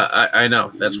 I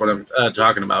know. That's what I'm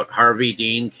talking about. Harvey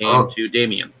Dean came to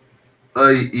Damien.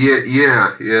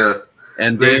 Yeah.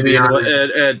 And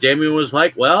Damien was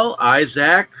like, "Well,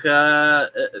 Isaac,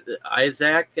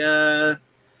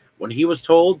 when he was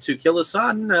told to kill his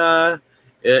son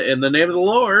in the name of the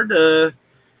Lord,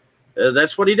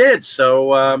 that's what he did.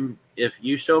 So if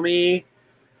you show me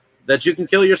that you can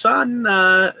kill your son,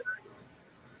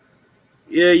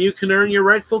 yeah, you can earn your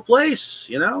rightful place.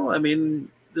 You know, I mean,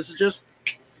 this is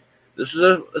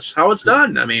how it's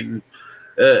done. I mean."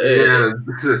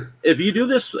 If you do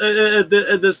this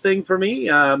thing for me,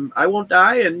 I won't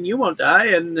die, and you won't die,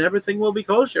 and everything will be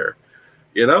kosher.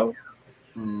 You know?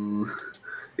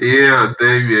 Yeah,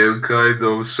 Damien kind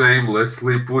of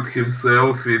shamelessly put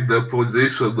himself in the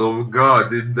position of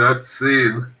God in that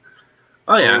scene.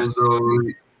 Oh yeah. Although,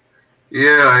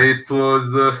 yeah, it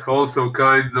was also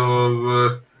kind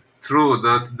of true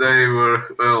that they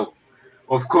were, well,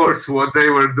 of course, what they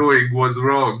were doing was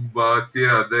wrong, but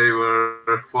yeah, they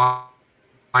were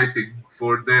fighting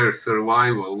for their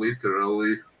survival,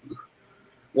 literally.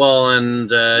 Well,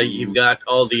 and you've got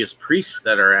all these priests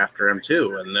that are after him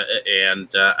too,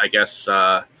 and I guess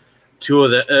two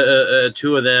of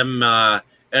them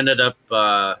ended up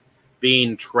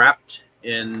being trapped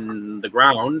in the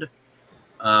ground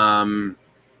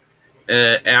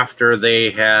after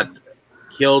they had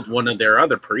killed one of their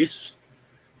other priests,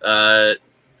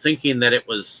 thinking that it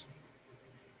was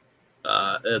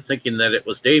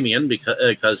Damien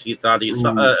because he thought he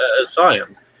saw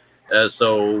him.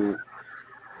 So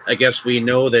I guess we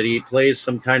know that he plays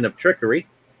some kind of trickery.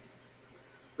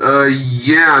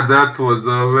 Yeah, that was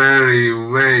a very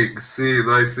vague scene.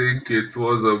 I think it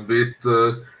was a bit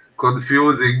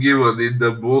confusing even in the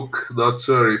book. Not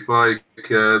sure if I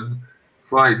can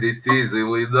find it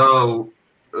easily now.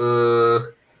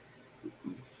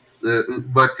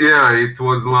 But yeah, it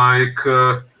was like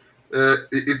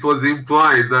it was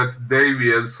implied that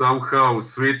Damien somehow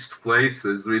switched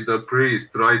places with the priest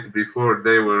right before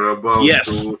they were about Yes.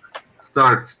 to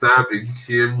start stabbing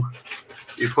him.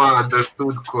 If I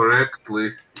understood correctly,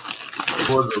 it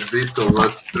was a bit of a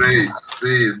strange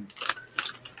scene.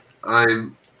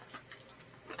 I'm.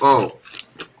 Oh,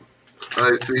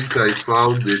 I think I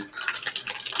found it.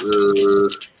 Uh,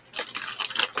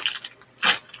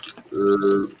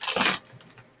 uh,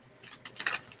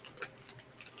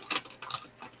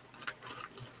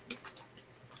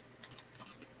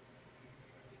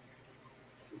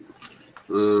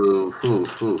 uh, phew,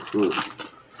 phew, phew.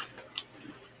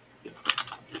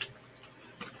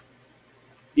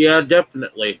 Yeah,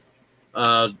 definitely.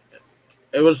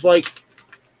 It was like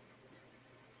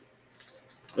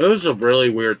it was a really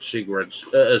weird sequence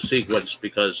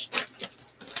because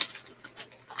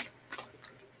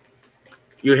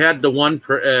you had the one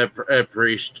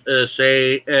priest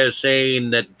saying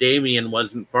that Damien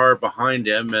wasn't far behind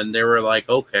him, and they were like,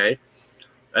 okay,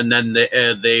 and then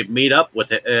they meet up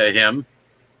with him,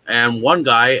 and one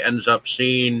guy ends up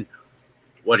seeing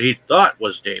what he thought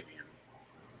was Damien,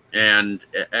 and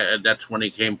that's when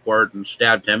he came forward and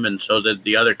stabbed him, and so did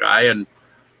the other guy, and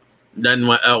then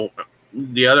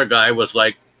the other guy was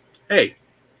like, "Hey,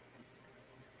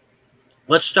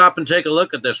 let's stop and take a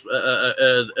look at this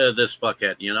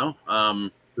fuckhead,"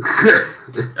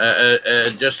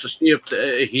 just to see if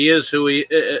he is who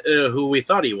we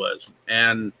thought he was.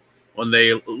 And when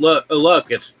they look,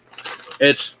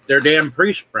 it's their damn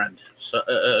priest friend. So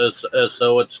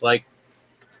it's like,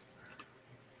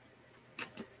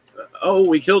 oh,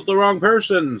 we killed the wrong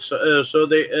person. So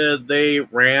they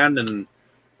ran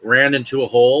into a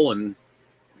hole, and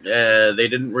they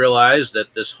didn't realize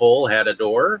that this hole had a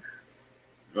door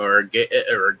or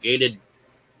a gated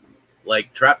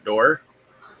like trap door,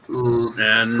 and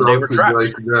they were Something trapped.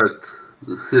 like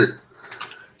that.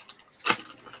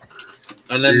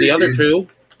 And then the other two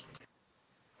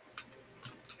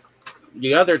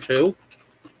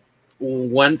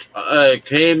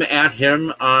came at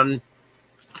him on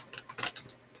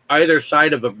either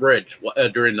side of a bridge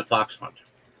during the fox hunt.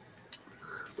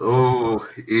 Oh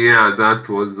yeah, that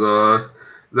was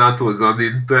an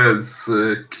intense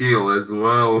kill as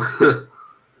well.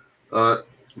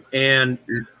 And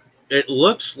it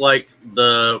looks like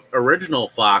the original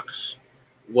fox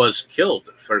was killed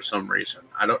for some reason.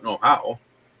 I don't know how.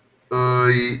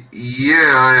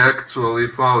 Yeah, I actually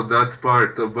found that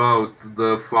part about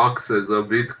the foxes a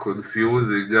bit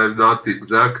confusing. I'm not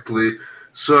exactly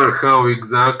sure how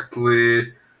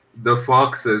exactly the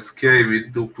foxes came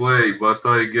into play, but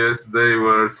I guess they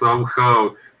were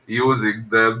somehow using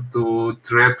them to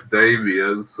trap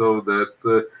Damien so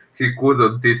that he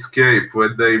couldn't escape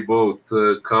when they both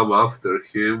come after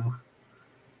him.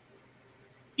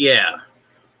 Yeah.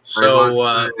 I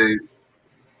must So say,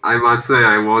 I must say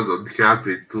I wasn't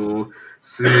happy to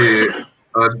see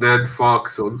a dead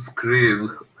fox on screen,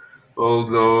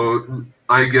 although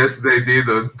I guess they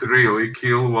didn't really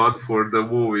kill one for the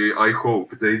movie. I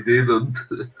hope they didn't.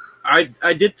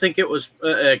 I did think it was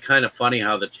kind of funny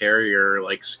how the terrier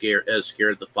like scared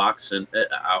the fox and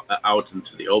out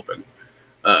into the open.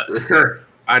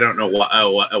 I don't know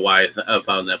why I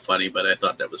found that funny, but I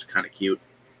thought that was kind of cute.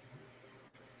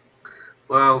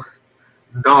 Well,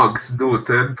 dogs do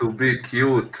tend to be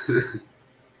cute.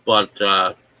 But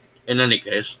in any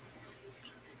case,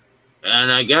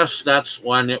 and I guess that's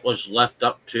when it was left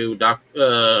up to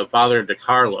Father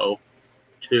DiCarlo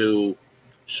to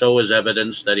show his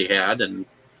evidence that he had, and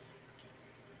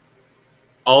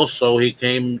also he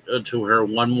came to her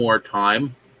one more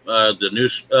time, the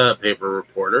newspaper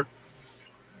reporter,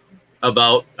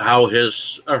 about how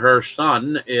her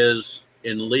son is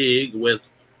in league with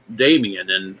Damien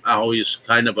and how he's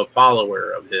kind of a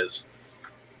follower of his,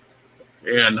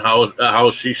 and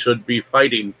how she should be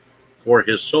fighting for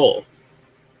his soul.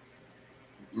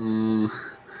 Mm,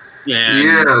 And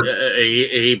yeah,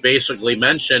 he basically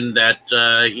mentioned that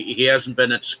he hasn't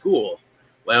been at school.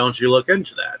 Why don't you look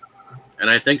into that? And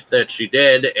I think that she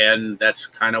did, and that's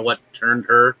kind of what turned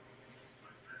her.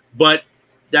 But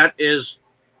that is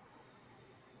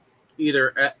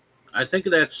I think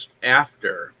that's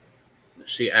after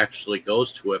she actually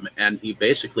goes to him, and he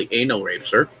basically anal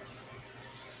rapes her.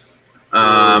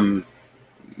 yeah.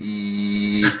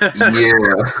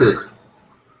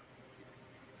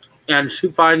 And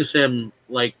she finds him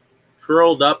like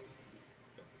curled up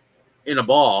in a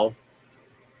ball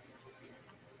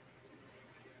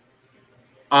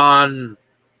on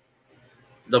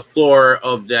the floor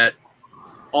of that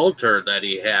altar that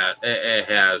he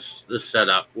has set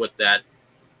up with that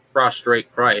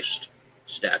prostrate Christ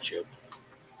statue.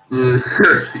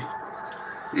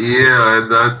 Yeah,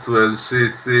 and that's when she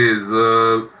sees,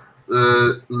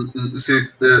 she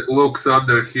looks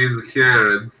under his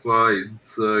hair and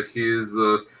finds his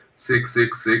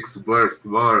 666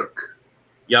 birthmark.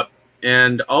 Yep,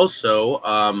 and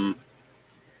also,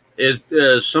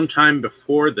 it sometime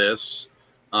before this,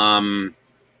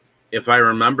 if I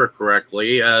remember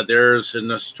correctly, there's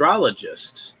an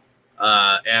astrologist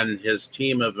and his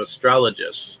team of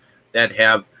astrologists that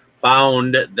have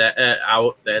found that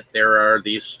out that there are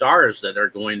these stars that are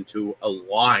going to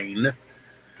align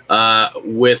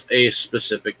with a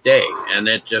specific day, and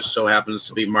it just so happens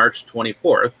to be March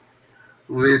 24th,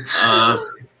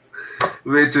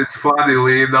 which is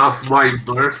funnily enough my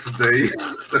birthday.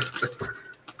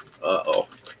 Uh-oh.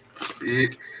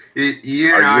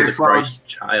 Yeah, are you the Christ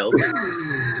child?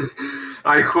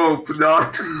 I hope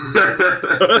not.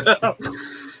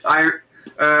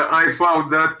 I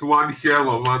found that one hell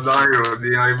of an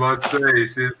irony, I must say,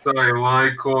 since I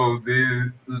like all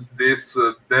this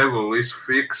devilish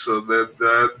fiction, and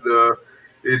then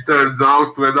it turns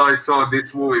out when I saw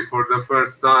this movie for the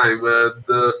first time, and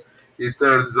it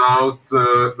turns out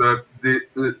that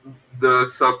the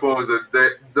supposed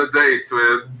the date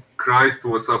when Christ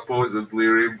was supposedly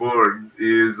reborn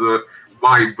is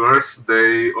my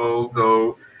birthday,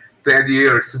 although 10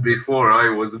 years before I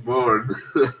was born.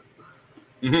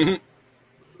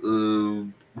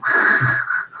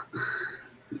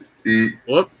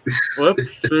 Whoops.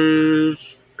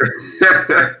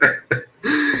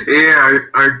 Yeah,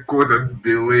 I couldn't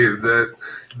believe that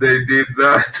they did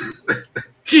that.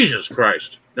 Jesus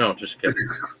Christ. No, just kidding.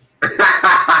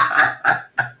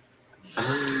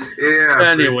 Yeah.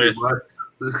 Anyways.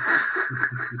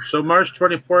 So March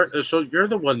 24th, so you're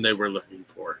the one they were looking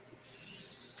for.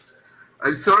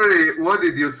 I'm sorry, what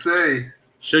did you say?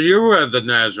 So you were the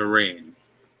Nazarene.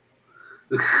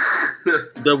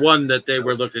 The one that they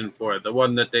were looking for, the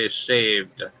one that they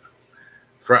saved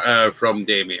from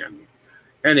Damien.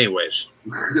 Anyways.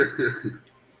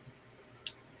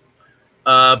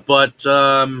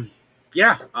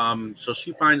 Yeah, so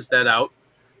she finds that out.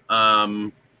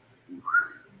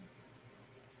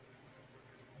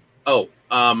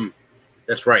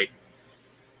 That's right.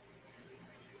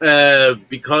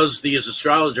 Because these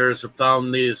astrologers have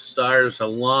found these stars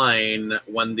align,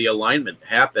 when the alignment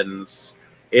happens,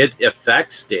 it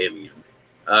affects Damien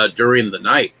during the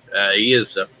night. He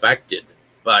is affected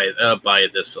by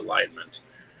this alignment,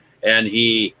 and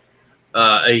he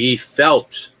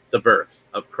felt the birth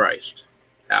of Christ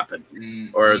happen,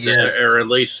 or Yes. or at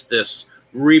least this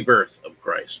rebirth of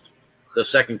Christ, the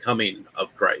second coming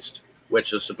of Christ,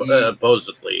 which is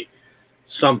supposedly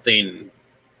something.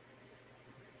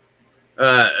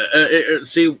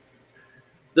 See,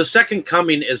 the second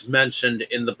coming is mentioned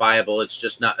in the Bible. It's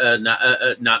just not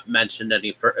mentioned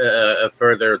any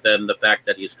further than the fact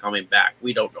that he's coming back.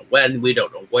 We don't know when. We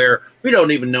don't know where. We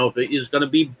don't even know if he's going to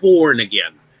be born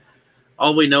again.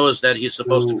 All we know is that he's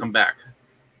supposed to come back.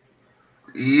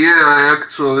 Yeah, I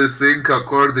actually think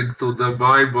according to the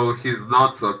Bible, he's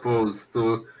not supposed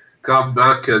to come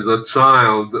back as a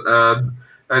child. And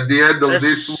at the end of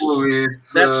this movie,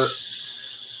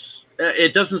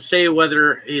 it doesn't say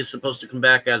whether he's supposed to come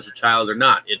back as a child or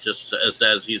not. It just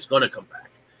says he's going to come back.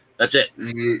 That's it.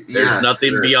 There's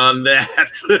nothing beyond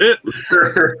that.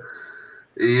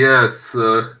 Yes.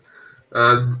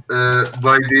 And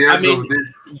by the end of this,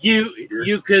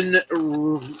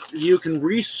 you can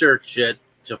research it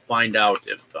to find out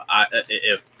if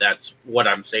that's what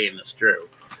I'm saying is true,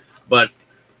 but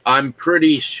I'm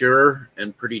pretty sure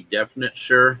and pretty definite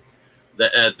sure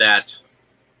that that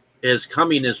his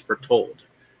coming is foretold,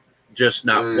 just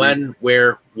not when,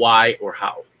 where, why, or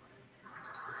how.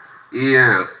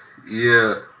 Yeah.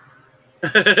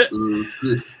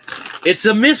 It's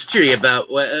a mystery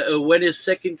about when his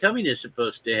second coming is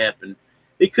supposed to happen.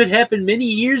 It could happen many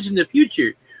years in the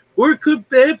future, or it could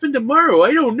happen tomorrow.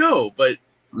 I don't know, but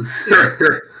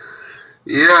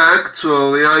yeah,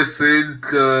 actually, I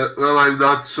think. Well, I'm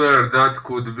not sure. That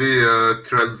could be a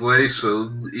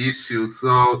translation issue.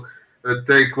 So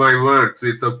take my words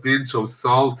with a pinch of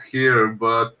salt here.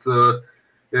 But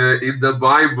in the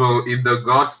Bible, in the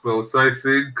Gospels, I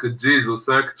think Jesus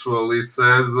actually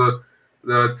says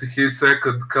that his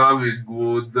second coming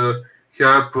would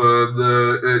happen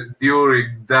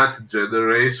during that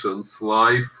generation's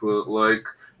life,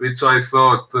 which I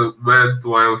thought meant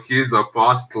while his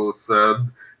apostles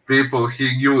and people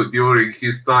he knew during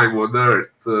his time on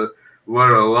earth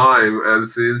were alive. And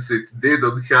since it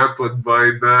didn't happen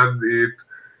by then,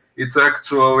 it's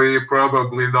actually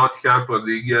probably not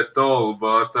happening at all,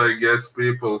 but I guess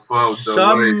people found a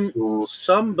way to.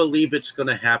 Some believe it's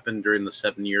going to happen during the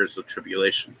 7 years of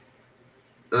tribulation.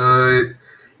 Uh,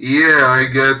 yeah, I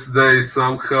guess they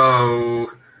somehow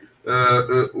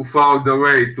found a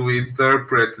way to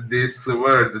interpret this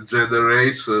word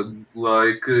generation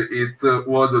like it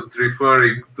wasn't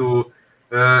referring to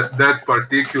that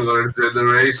particular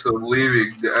generation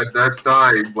living at that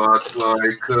time, but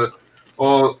like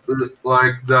all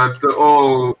like that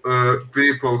all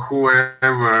people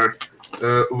whoever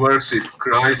worship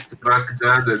Christ back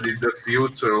then and in the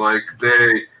future, like they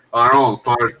are all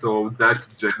part of that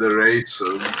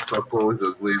generation,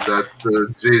 supposedly, that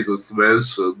Jesus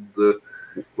mentioned.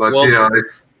 But Well, yeah,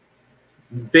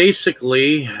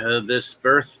 basically, this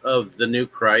birth of the new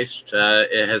Christ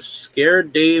it has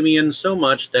scared Damien so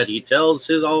much that he tells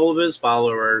all of his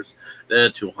followers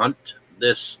to hunt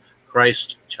this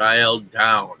Christ child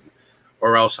down,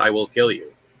 or else I will kill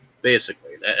you.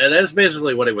 Basically, and that's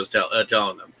basically what he was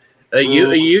telling them.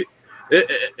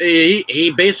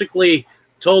 He basically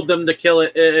told them to kill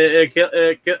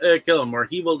him, or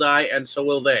he will die, and so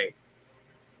will they.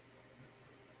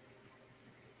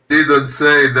 didn't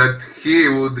say that he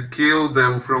would kill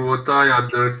them, from what I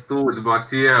understood.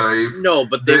 But yeah, if no,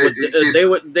 but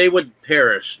they would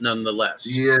perish nonetheless.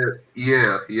 Yeah.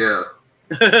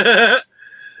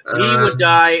 He would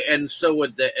die, and so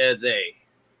would they.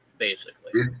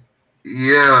 Basically.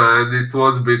 Yeah, and it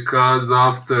was because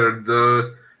after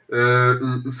the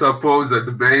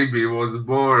supposed baby was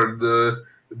born,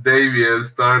 Damien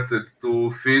started to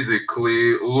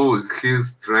physically lose his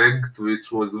strength,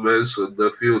 which was mentioned a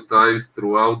few times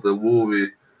throughout the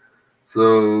movie.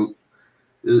 So,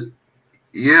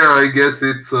 yeah, I guess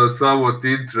it's a somewhat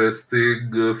interesting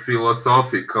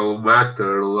philosophical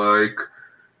matter. Like,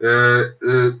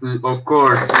 of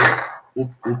course,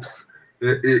 oops.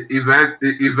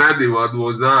 If anyone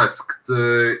was asked,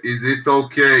 is it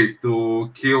okay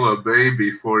to kill a baby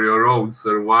for your own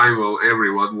survival,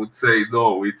 everyone would say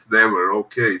no, it's never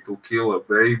okay to kill a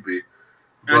baby.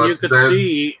 And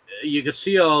you could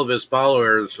see all of his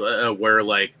followers were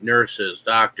like nurses,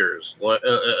 doctors,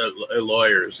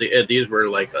 lawyers. These were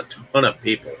like a ton of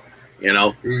people, you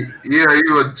know. Yeah,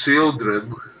 even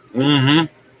children. Mm-hmm.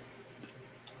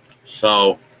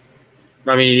 So,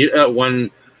 I mean,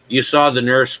 when you saw the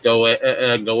nurse go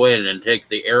in and take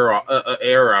the air out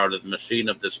of the machine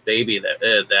of this baby,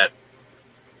 that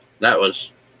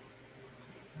was,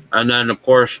 and then of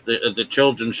course the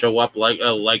children show up like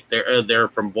they're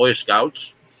from Boy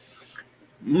Scouts.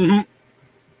 Mm-hmm.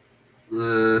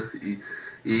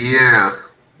 Yeah.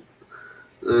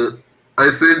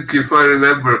 I think if I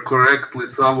remember correctly,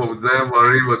 some of them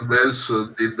are even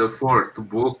mentioned in the fourth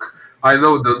book. I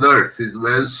know the nurse is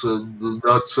mentioned,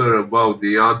 not sure about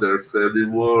the others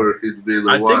anymore. It's been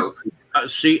a while.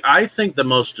 I think the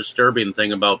most disturbing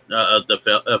thing about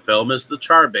the film is the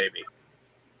char baby.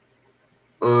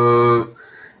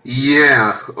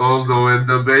 Yeah, although when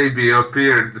the baby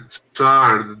appeared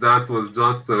charred, that was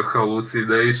just a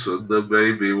hallucination. The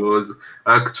baby was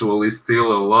actually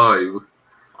still alive.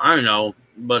 I know,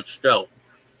 but still,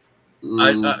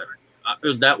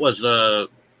 that was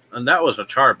a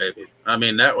char baby. I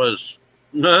mean, that was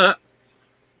that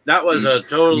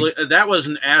was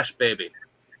an ash baby.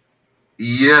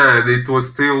 Yeah, and it was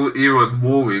still even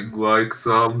moving like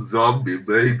some zombie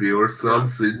baby or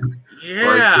something.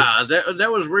 Yeah,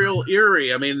 that was real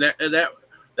eerie. I mean, that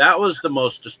was the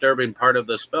most disturbing part of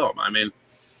this film. I mean,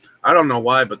 I don't know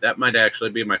why, but that might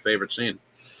actually be my favorite scene.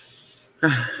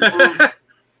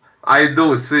 I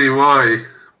do see why.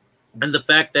 And the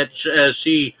fact that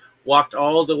she walked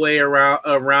all the way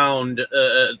around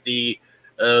the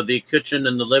kitchen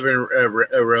and the living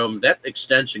room, that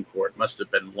extension cord must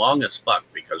have been long as fuck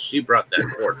because she brought that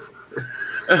cord.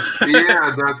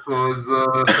 Yeah, that was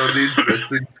an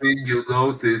interesting thing you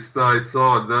noticed. I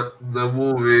saw the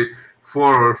movie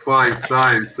 4 or 5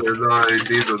 times and I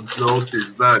didn't notice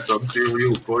that until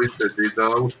you pointed it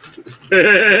out.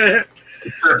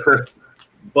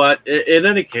 But in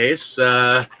any case,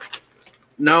 now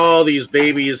all these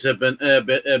babies have been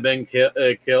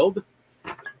killed,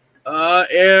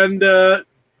 and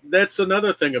that's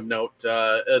another thing of note.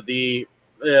 The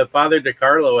Father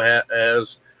DiCarlo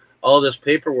has all this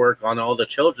paperwork on all the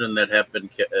children that have been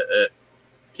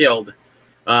killed.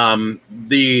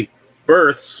 The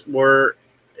births were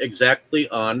exactly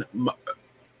on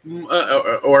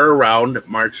or around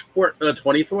March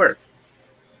 24th.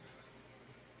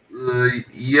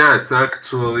 Yes,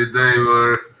 actually, they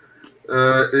were.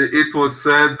 It was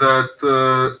said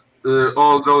that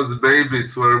all those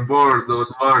babies were born on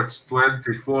March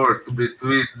 24th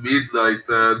between midnight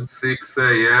and 6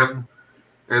 a.m.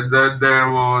 And then there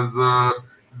was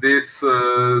this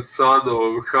son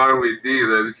of Harvey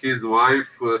Dean and his wife,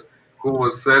 who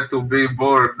was said to be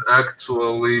born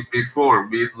actually before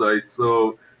midnight,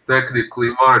 so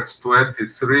technically March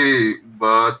 23,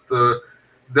 but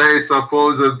they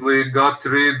supposedly got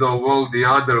rid of all the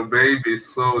other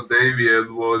babies, so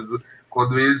Damien was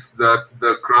convinced that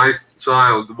the Christ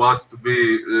child must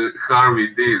be Harvey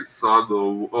Dean, son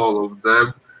of all of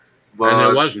them. And it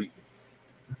But wasn't.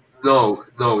 no,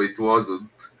 no, it wasn't.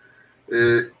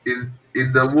 In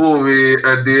the movie,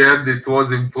 at the end, it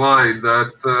was implied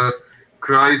that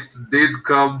Christ did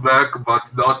come back,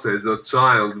 but not as a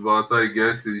child, but I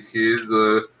guess in his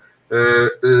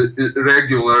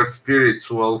regular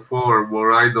spiritual form,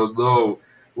 or I don't know.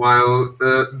 While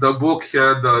the book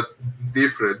had a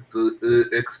different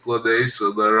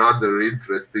explanation, a rather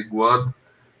interesting one.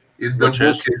 In the Which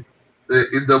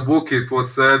book, is? it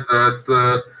was said that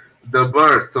the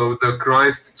birth of the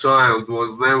Christ child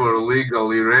was never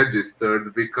legally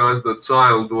registered because the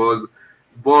child was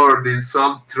born in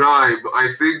some tribe.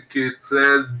 I think it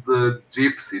said the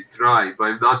Gypsy tribe.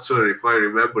 I'm not sure if I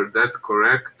remember that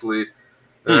correctly.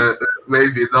 Hmm. Uh,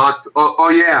 Maybe not. Oh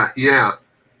yeah, yeah.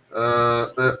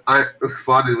 I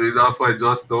funnily enough, I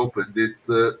just opened it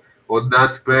on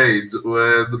that page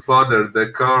when Father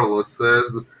De Carlo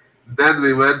says, "Then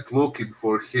we went looking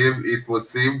for him. It was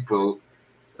simple.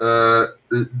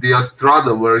 The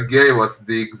astronomer gave us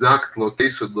the exact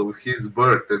location of his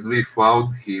birth, and we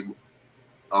found him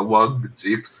among the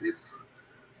gypsies."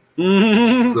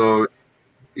 So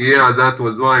yeah, that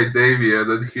was why Damien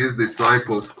and his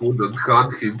disciples couldn't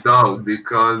hunt him down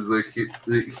because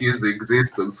his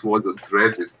existence wasn't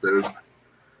registered.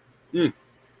 Hmm.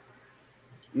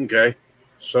 Okay.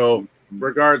 So,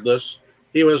 regardless,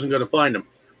 he wasn't going to find him.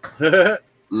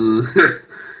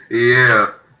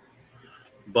 Yeah.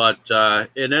 But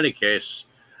in any case,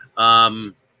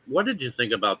 what did you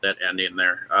think about that ending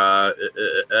there?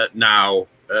 Now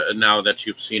that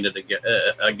you've seen it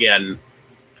again.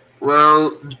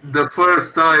 Well, the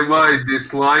first time I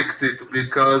disliked it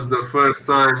because the first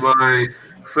time I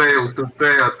failed to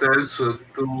pay attention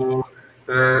to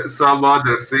some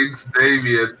other things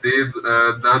Damien did,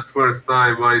 and that first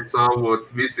time I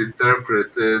somewhat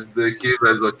misinterpreted him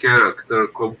as a character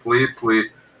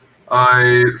completely.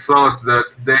 I thought that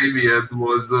Damien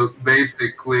was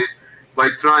basically, by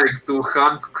trying to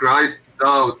hunt Christ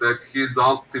down, that his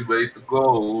ultimate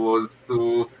goal was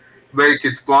to make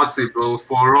it possible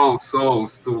for all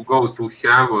souls to go to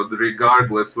heaven,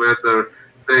 regardless whether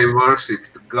they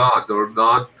worshipped God or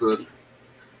not.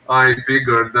 I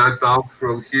figured that out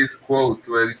from his quote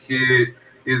when he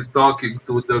is talking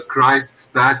to the Christ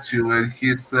statue and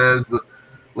he says,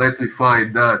 let me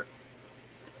find that.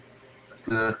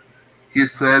 He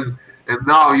says, and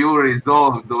now you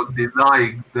resolved on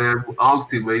denying them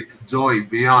ultimate joy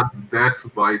beyond death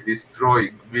by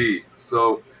destroying me.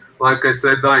 So, like I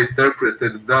said, I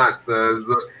interpreted that as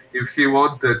if he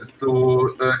wanted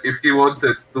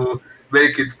to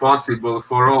make it possible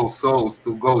for all souls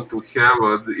to go to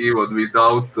heaven even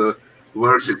without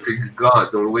worshipping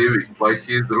God or living by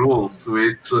His rules,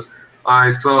 which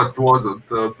I thought wasn't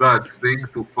a bad thing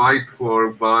to fight for,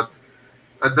 but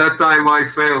at that time, I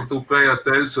failed to pay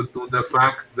attention to the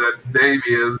fact that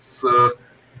Damien's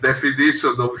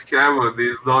definition of heaven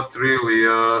is not really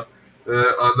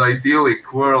an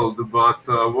idyllic world, but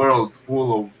a world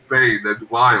full of pain and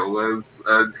violence.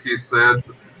 As he said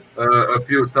a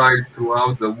few times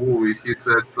throughout the movie, he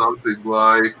said something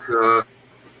like,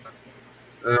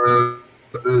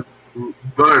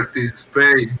 birth is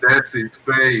pain, death is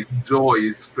pain, joy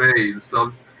is pain,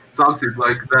 something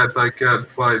like that. I can't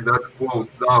find that quote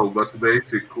now, but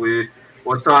basically,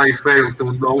 what I failed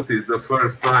to notice the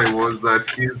first time was that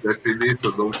his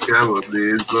definition of heaven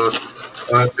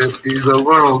is a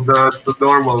world that the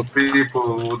normal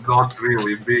people would not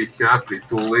really be happy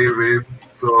to live in.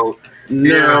 So,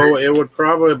 yeah, No, it would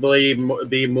probably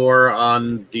be more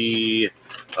on the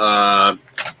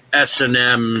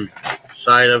S&M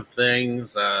side of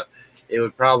things. It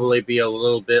would probably be a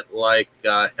little bit like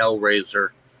Hellraiser.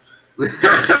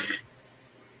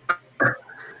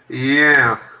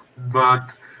 yeah,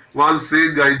 but one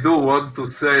thing I do want to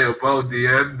say about the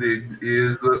ending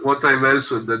is what I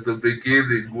mentioned at the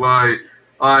beginning, why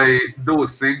I do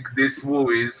think this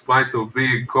movie, in spite of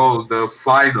being called the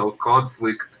final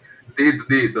conflict, did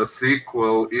need a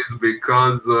sequel, is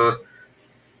because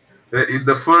in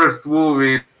the first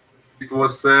movie it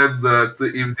was said that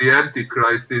if the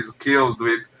Antichrist is killed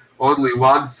with only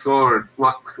one sword,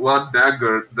 one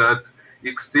dagger that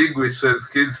extinguishes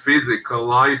his physical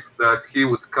life, that he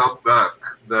would come back,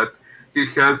 that he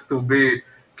has to be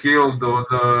killed on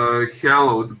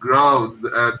hallowed ground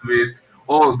and with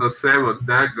all the seven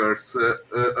daggers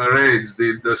arranged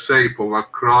in the shape of a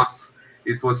cross.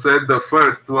 It was said the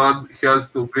first one has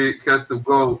to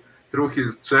go through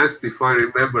his chest, if I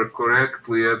remember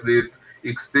correctly, and it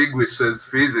extinguishes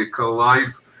physical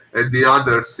life, and the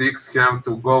other six have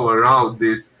to go around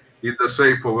it in the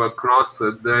shape of a cross,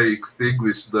 and they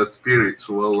extinguish the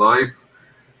spiritual life.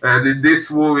 And in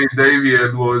this movie,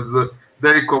 Damien was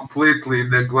they completely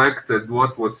neglected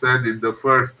what was said in the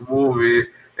first movie.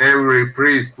 Every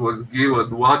priest was given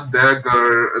one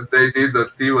dagger. They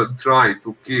didn't even try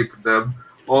to keep them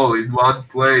all in one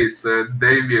place, and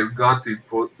Damien got in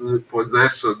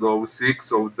possession of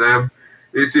six of them.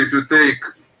 Which, if you take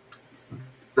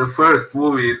the first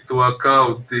movie into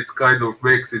account, it kind of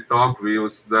makes it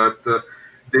obvious that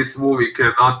this movie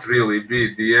cannot really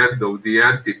be the end of the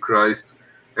Antichrist.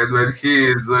 And when he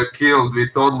is killed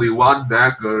with only one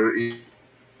dagger in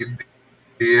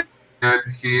the end,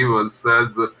 he even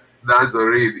says,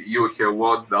 Nazarene, you have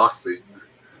won nothing.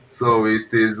 So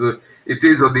it is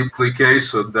an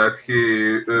implication that he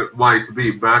might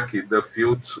be back in the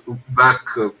future, back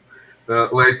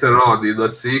later on in a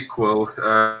sequel.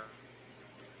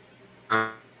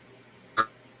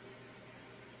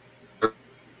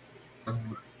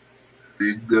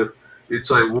 Which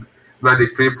many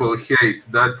people hate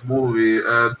that movie,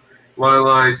 and while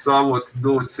I somewhat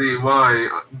do see why,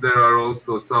 there are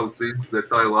also some things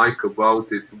that I like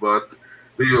about it, but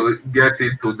we will get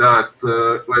into that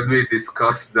when we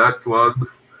discuss that one.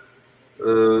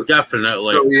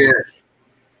 Definitely. So yeah,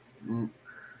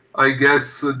 I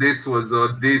guess this was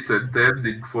a decent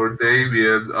ending for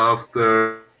Damien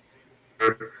after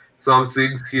some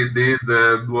things he did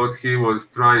and what he was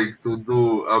trying to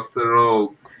do. After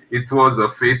all, it was a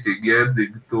fitting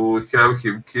ending to have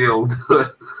him killed.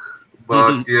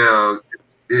 But Mhm. yeah,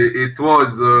 it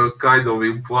was kind of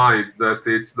implied that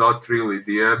it's not really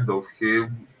the end of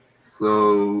him.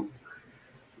 So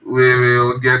we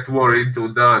will get more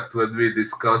into that when we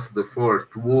discuss the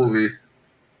fourth movie.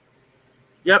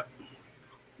 Yep,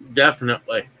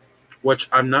 definitely. Which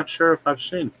I'm not sure if I've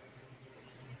seen.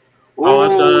 I'll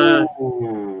have to.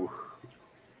 Oh,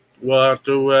 We'll have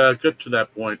to get to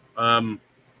that point.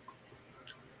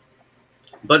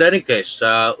 But any case,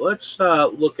 let's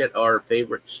look at our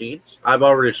favorite scenes. I've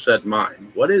already said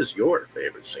mine. What is your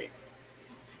favorite scene,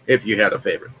 if you had a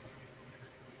favorite?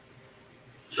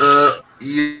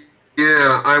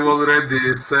 yeah, I've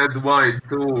already said mine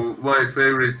too. My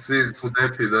favorite scenes would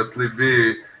definitely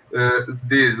be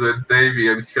this when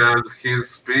Damien has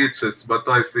his speeches, but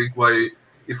I think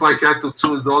if I had to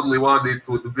choose only one, it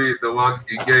would be the one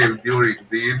he gave during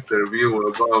the interview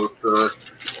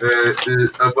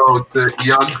about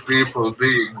young people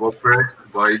being oppressed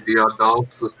by the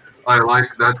adults. I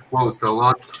like that quote a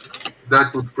lot.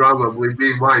 That would probably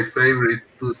be my favorite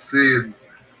scene.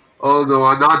 Although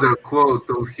another quote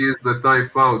of his that I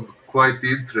found quite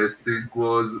interesting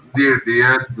was near the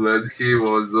end when he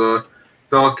was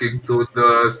talking to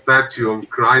the statue of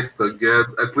Christ again.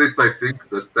 At least I think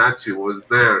the statue was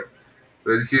there.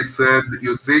 When he said,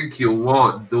 "You think you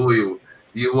won, do you?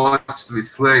 You watched me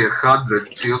slay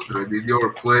 100 children in your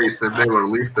place and never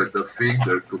lifted a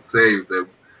finger to save them.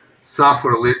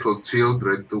 Suffer little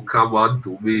children to come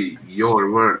unto me. Your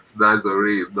words,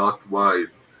 Nazarene, not mine."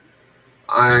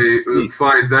 I Hmm.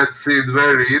 find that scene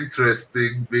very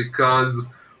interesting because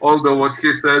although what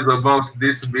he says about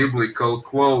this biblical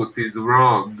quote is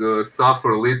wrong,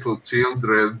 suffer little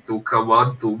children to come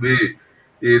unto me,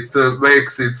 it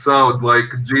makes it sound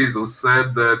like Jesus said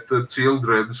that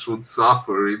children should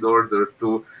suffer in order to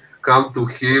come to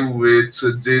him, which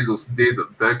Jesus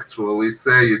didn't actually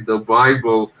say in the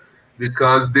Bible,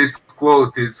 because this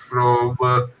quote is from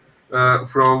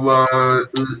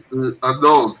an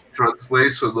old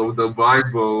translation of the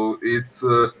Bible. It's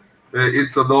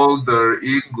an older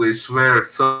English where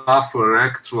suffer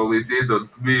actually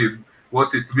didn't mean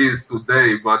what it means today,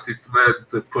 but it meant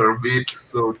permit.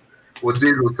 So what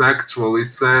Jesus actually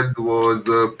said was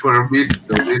permit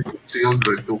the little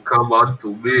children to come unto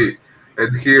me.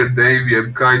 And here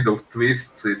Damien kind of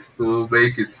twists it to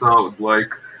make it sound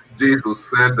like Jesus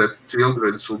said that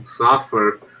children should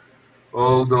suffer,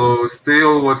 although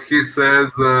still what he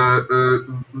says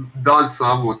does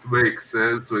somewhat make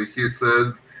sense when he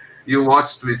says, "You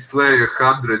watched me slay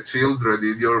 100 children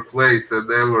in your place and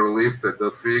never lifted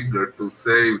a finger to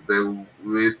save them,"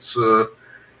 which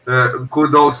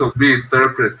could also be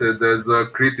interpreted as a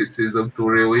criticism to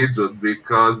religion,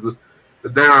 because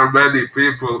there are many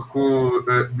people who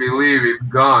believe in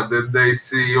God and they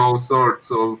see all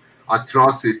sorts of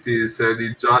atrocities and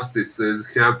injustices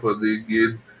happening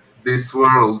in this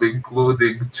world,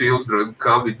 including children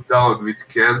coming down with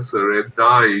cancer and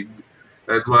dying.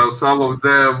 And while some of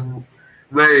them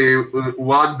may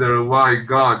wonder why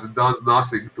God does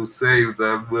nothing to save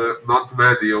them, not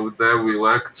many of them will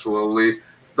actually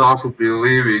stop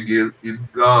believing in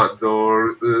God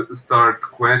or start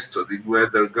questioning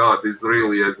whether God is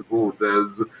really as good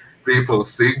as people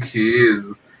think he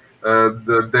is.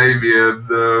 And Damien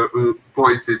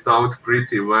points it out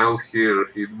pretty well here,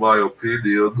 in my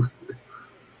opinion.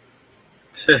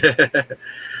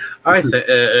 I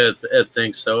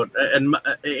think so,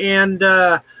 and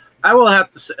I will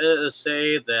have to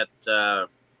say that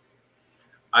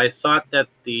I thought that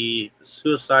the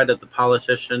suicide of the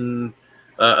politician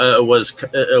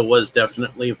was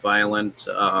definitely violent.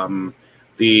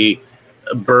 The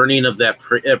burning of that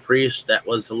priest, that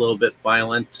was a little bit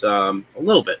violent, a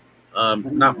little bit,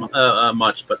 not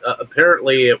much, but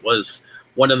apparently it was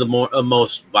one of the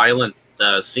most violent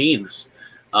scenes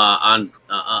on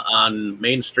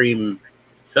mainstream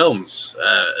films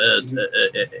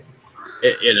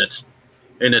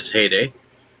in its heyday.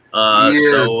 Yeah,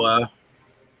 So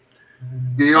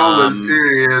the Omen um,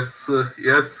 series,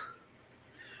 yes.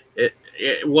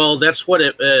 well, that's what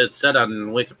it said on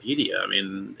Wikipedia. I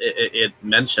mean, it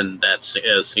mentioned that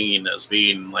scene as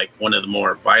being like one of the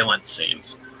more violent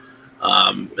scenes,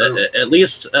 at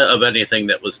least of anything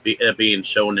that was being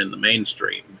shown in the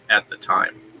mainstream at the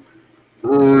time.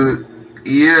 Uh,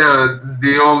 yeah,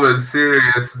 the Omen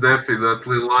series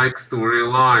definitely likes to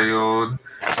rely on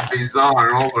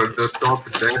bizarre, over-the-top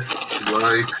deaths.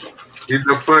 Like in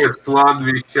the first one,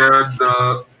 we had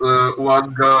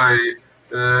one guy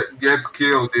get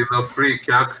killed in a freak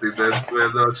accident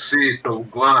when a sheet of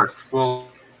glass falls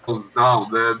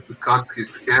down and cut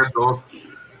his head off,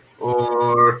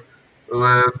 or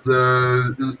when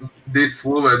this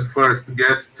woman first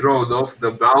gets thrown off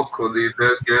the balcony,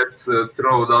 then gets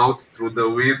thrown out through the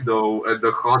window at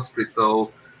the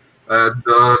hospital, and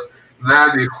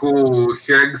nanny who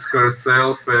hangs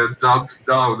herself and jumps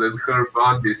down and her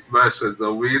body smashes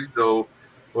a window,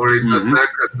 or in the Mm-hmm.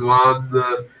 second one,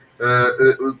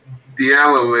 the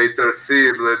elevator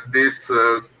scene when this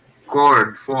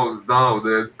cord falls down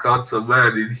and cuts a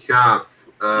man in half,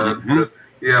 and Mm-hmm.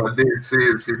 yeah, this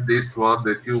scenes in this one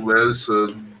that you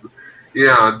mentioned,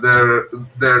 yeah,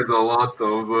 there's a lot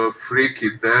of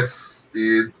freaky deaths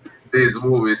in these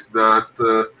movies that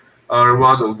are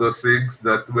one of the things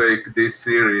that make this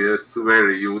series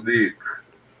very unique.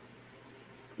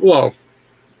 Well,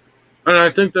 and I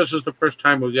think this is the first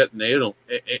time we get an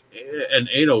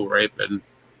anal rape in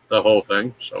the whole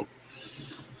thing. So,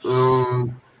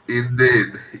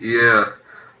 Indeed, yeah.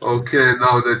 Okay,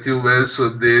 now that you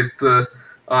mentioned it,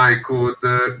 I could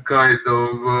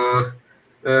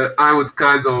I would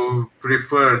kind of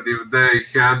prefer if they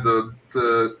hadn't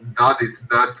done it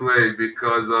that way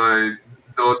because I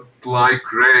don't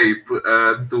like rape,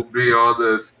 and to be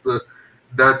honest,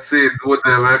 that scene would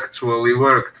have actually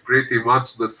worked pretty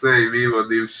much the same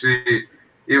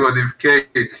even if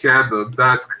Kate hadn't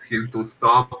asked him to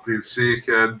stop, if she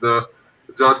had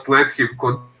just let him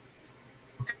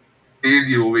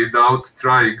continue without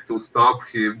trying to stop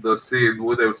him, the scene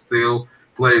would have still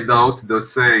played out the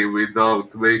same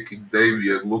without making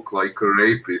Damien look like a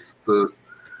rapist.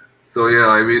 So yeah,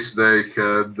 I wish they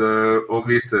had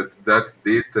omitted that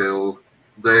detail.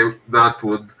 That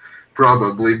would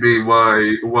probably be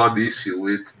my one issue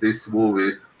with this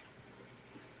movie.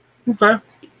 okay.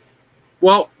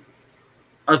 Well,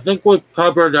 I think we've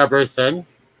covered everything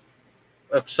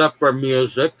except for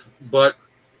music, but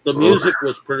the Uh, music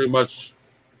was pretty much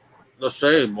the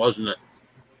same, wasn't it?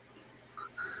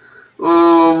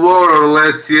 More or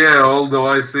less, yeah. Although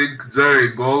I think Jerry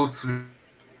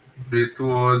Goldsmith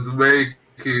was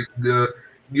making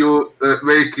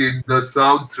the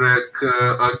soundtrack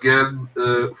again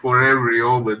for every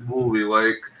Omen movie.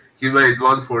 Like he made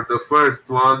one for the first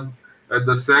one, and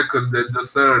the second and the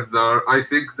third are. I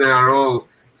think they are all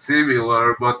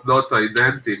similar but not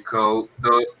identical.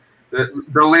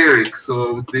 The lyrics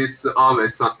of this Ave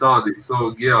Satani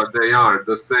song, yeah, they are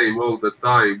the same all the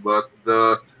time, but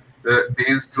the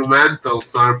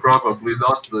instrumentals are probably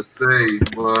not the same,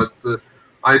 but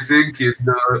I think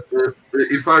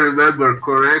if I remember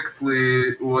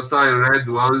correctly, what I read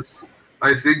was,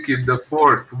 I think in the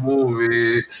fourth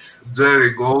movie,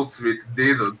 Jerry Goldsmith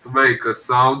didn't make a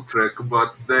soundtrack,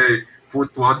 but they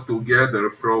put one together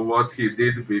from what he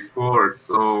did before.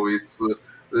 So it's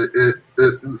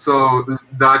So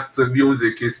that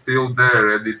music is still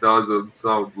there, and it doesn't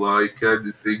sound like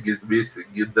anything is missing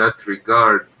in that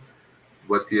regard.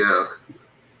 But yeah.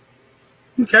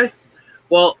 Okay.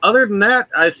 Well, other than that,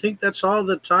 I think that's all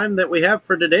the time that we have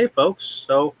for today, folks.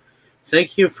 So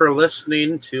thank you for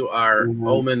listening to our Mhm.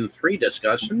 Omen 3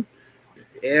 discussion.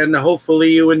 And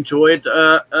hopefully you enjoyed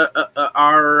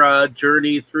our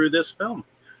journey through this film.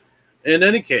 In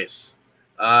any case,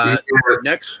 Yeah,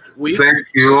 next week, thank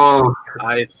you all.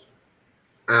 I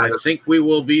Uh, think we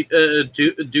will be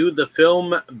do the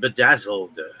film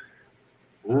Bedazzled.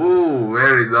 Ooh,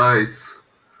 very nice.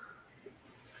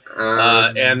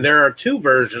 And there are two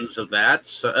versions of that.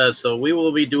 So we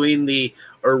will be doing the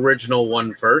original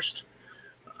one first.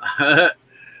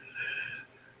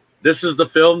 This is the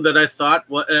film that I thought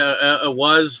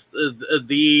was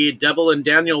the Devil and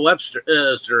Daniel Webster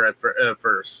at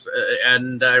first,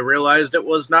 and I realized it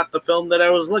was not the film that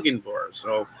I was looking for.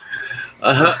 So,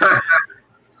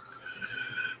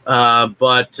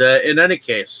 but in any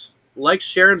case, like,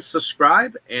 share, and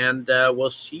subscribe, and we'll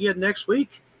see you next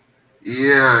week.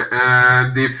 Yeah,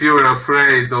 and if you're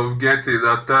afraid of getting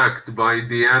attacked by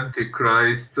the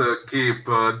Antichrist, keep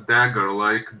a dagger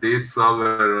like this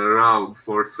somewhere around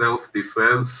for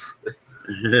self-defense.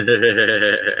 makes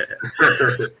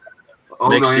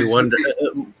Although you it's wonder.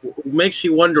 Makes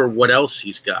you wonder what else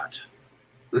he's got.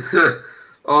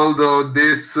 although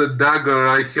this dagger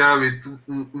I have, it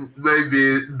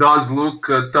maybe does look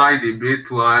a tiny bit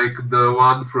like the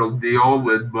one from The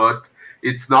Omen, but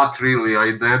it's not really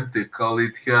identical.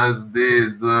 It has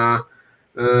these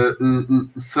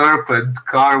serpent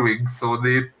carvings on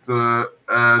it,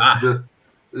 and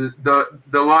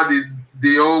the one in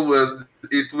The Omen,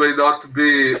 it may not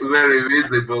be very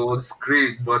visible on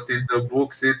screen, but in the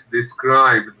books it's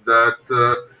described that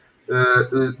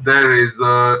there is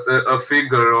a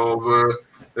figure of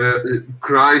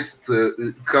Christ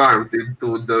carved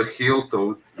into the hilt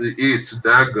of each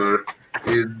dagger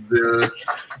in the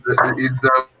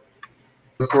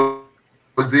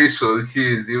position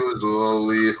he is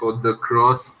usually on the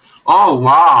cross. Oh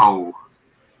wow!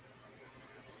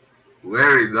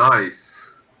 Very nice.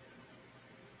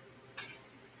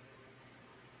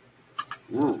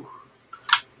 Ooh,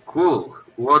 cool.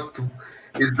 What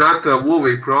is that, a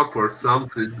movie prop or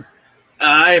something?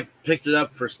 I picked it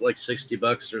up for like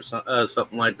 $60 or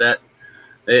something like that.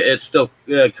 It's still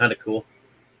kind of cool.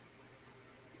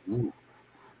 Ooh,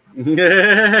 oh,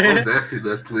 but,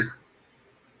 definitely.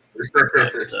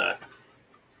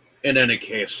 in any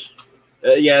case,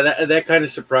 yeah, that kind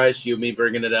of surprised you, me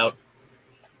bringing it out.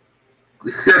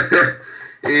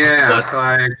 Yeah, But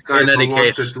I in kind of any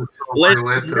wanted case, to show my ladies and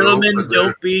letter gentlemen, opener.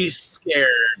 don't be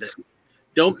scared.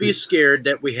 Don't be scared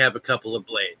that we have a couple of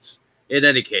blades. In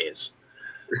any case,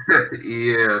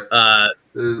 Yeah.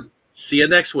 see you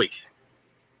next week.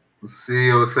 See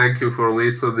you. Thank you for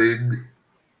listening.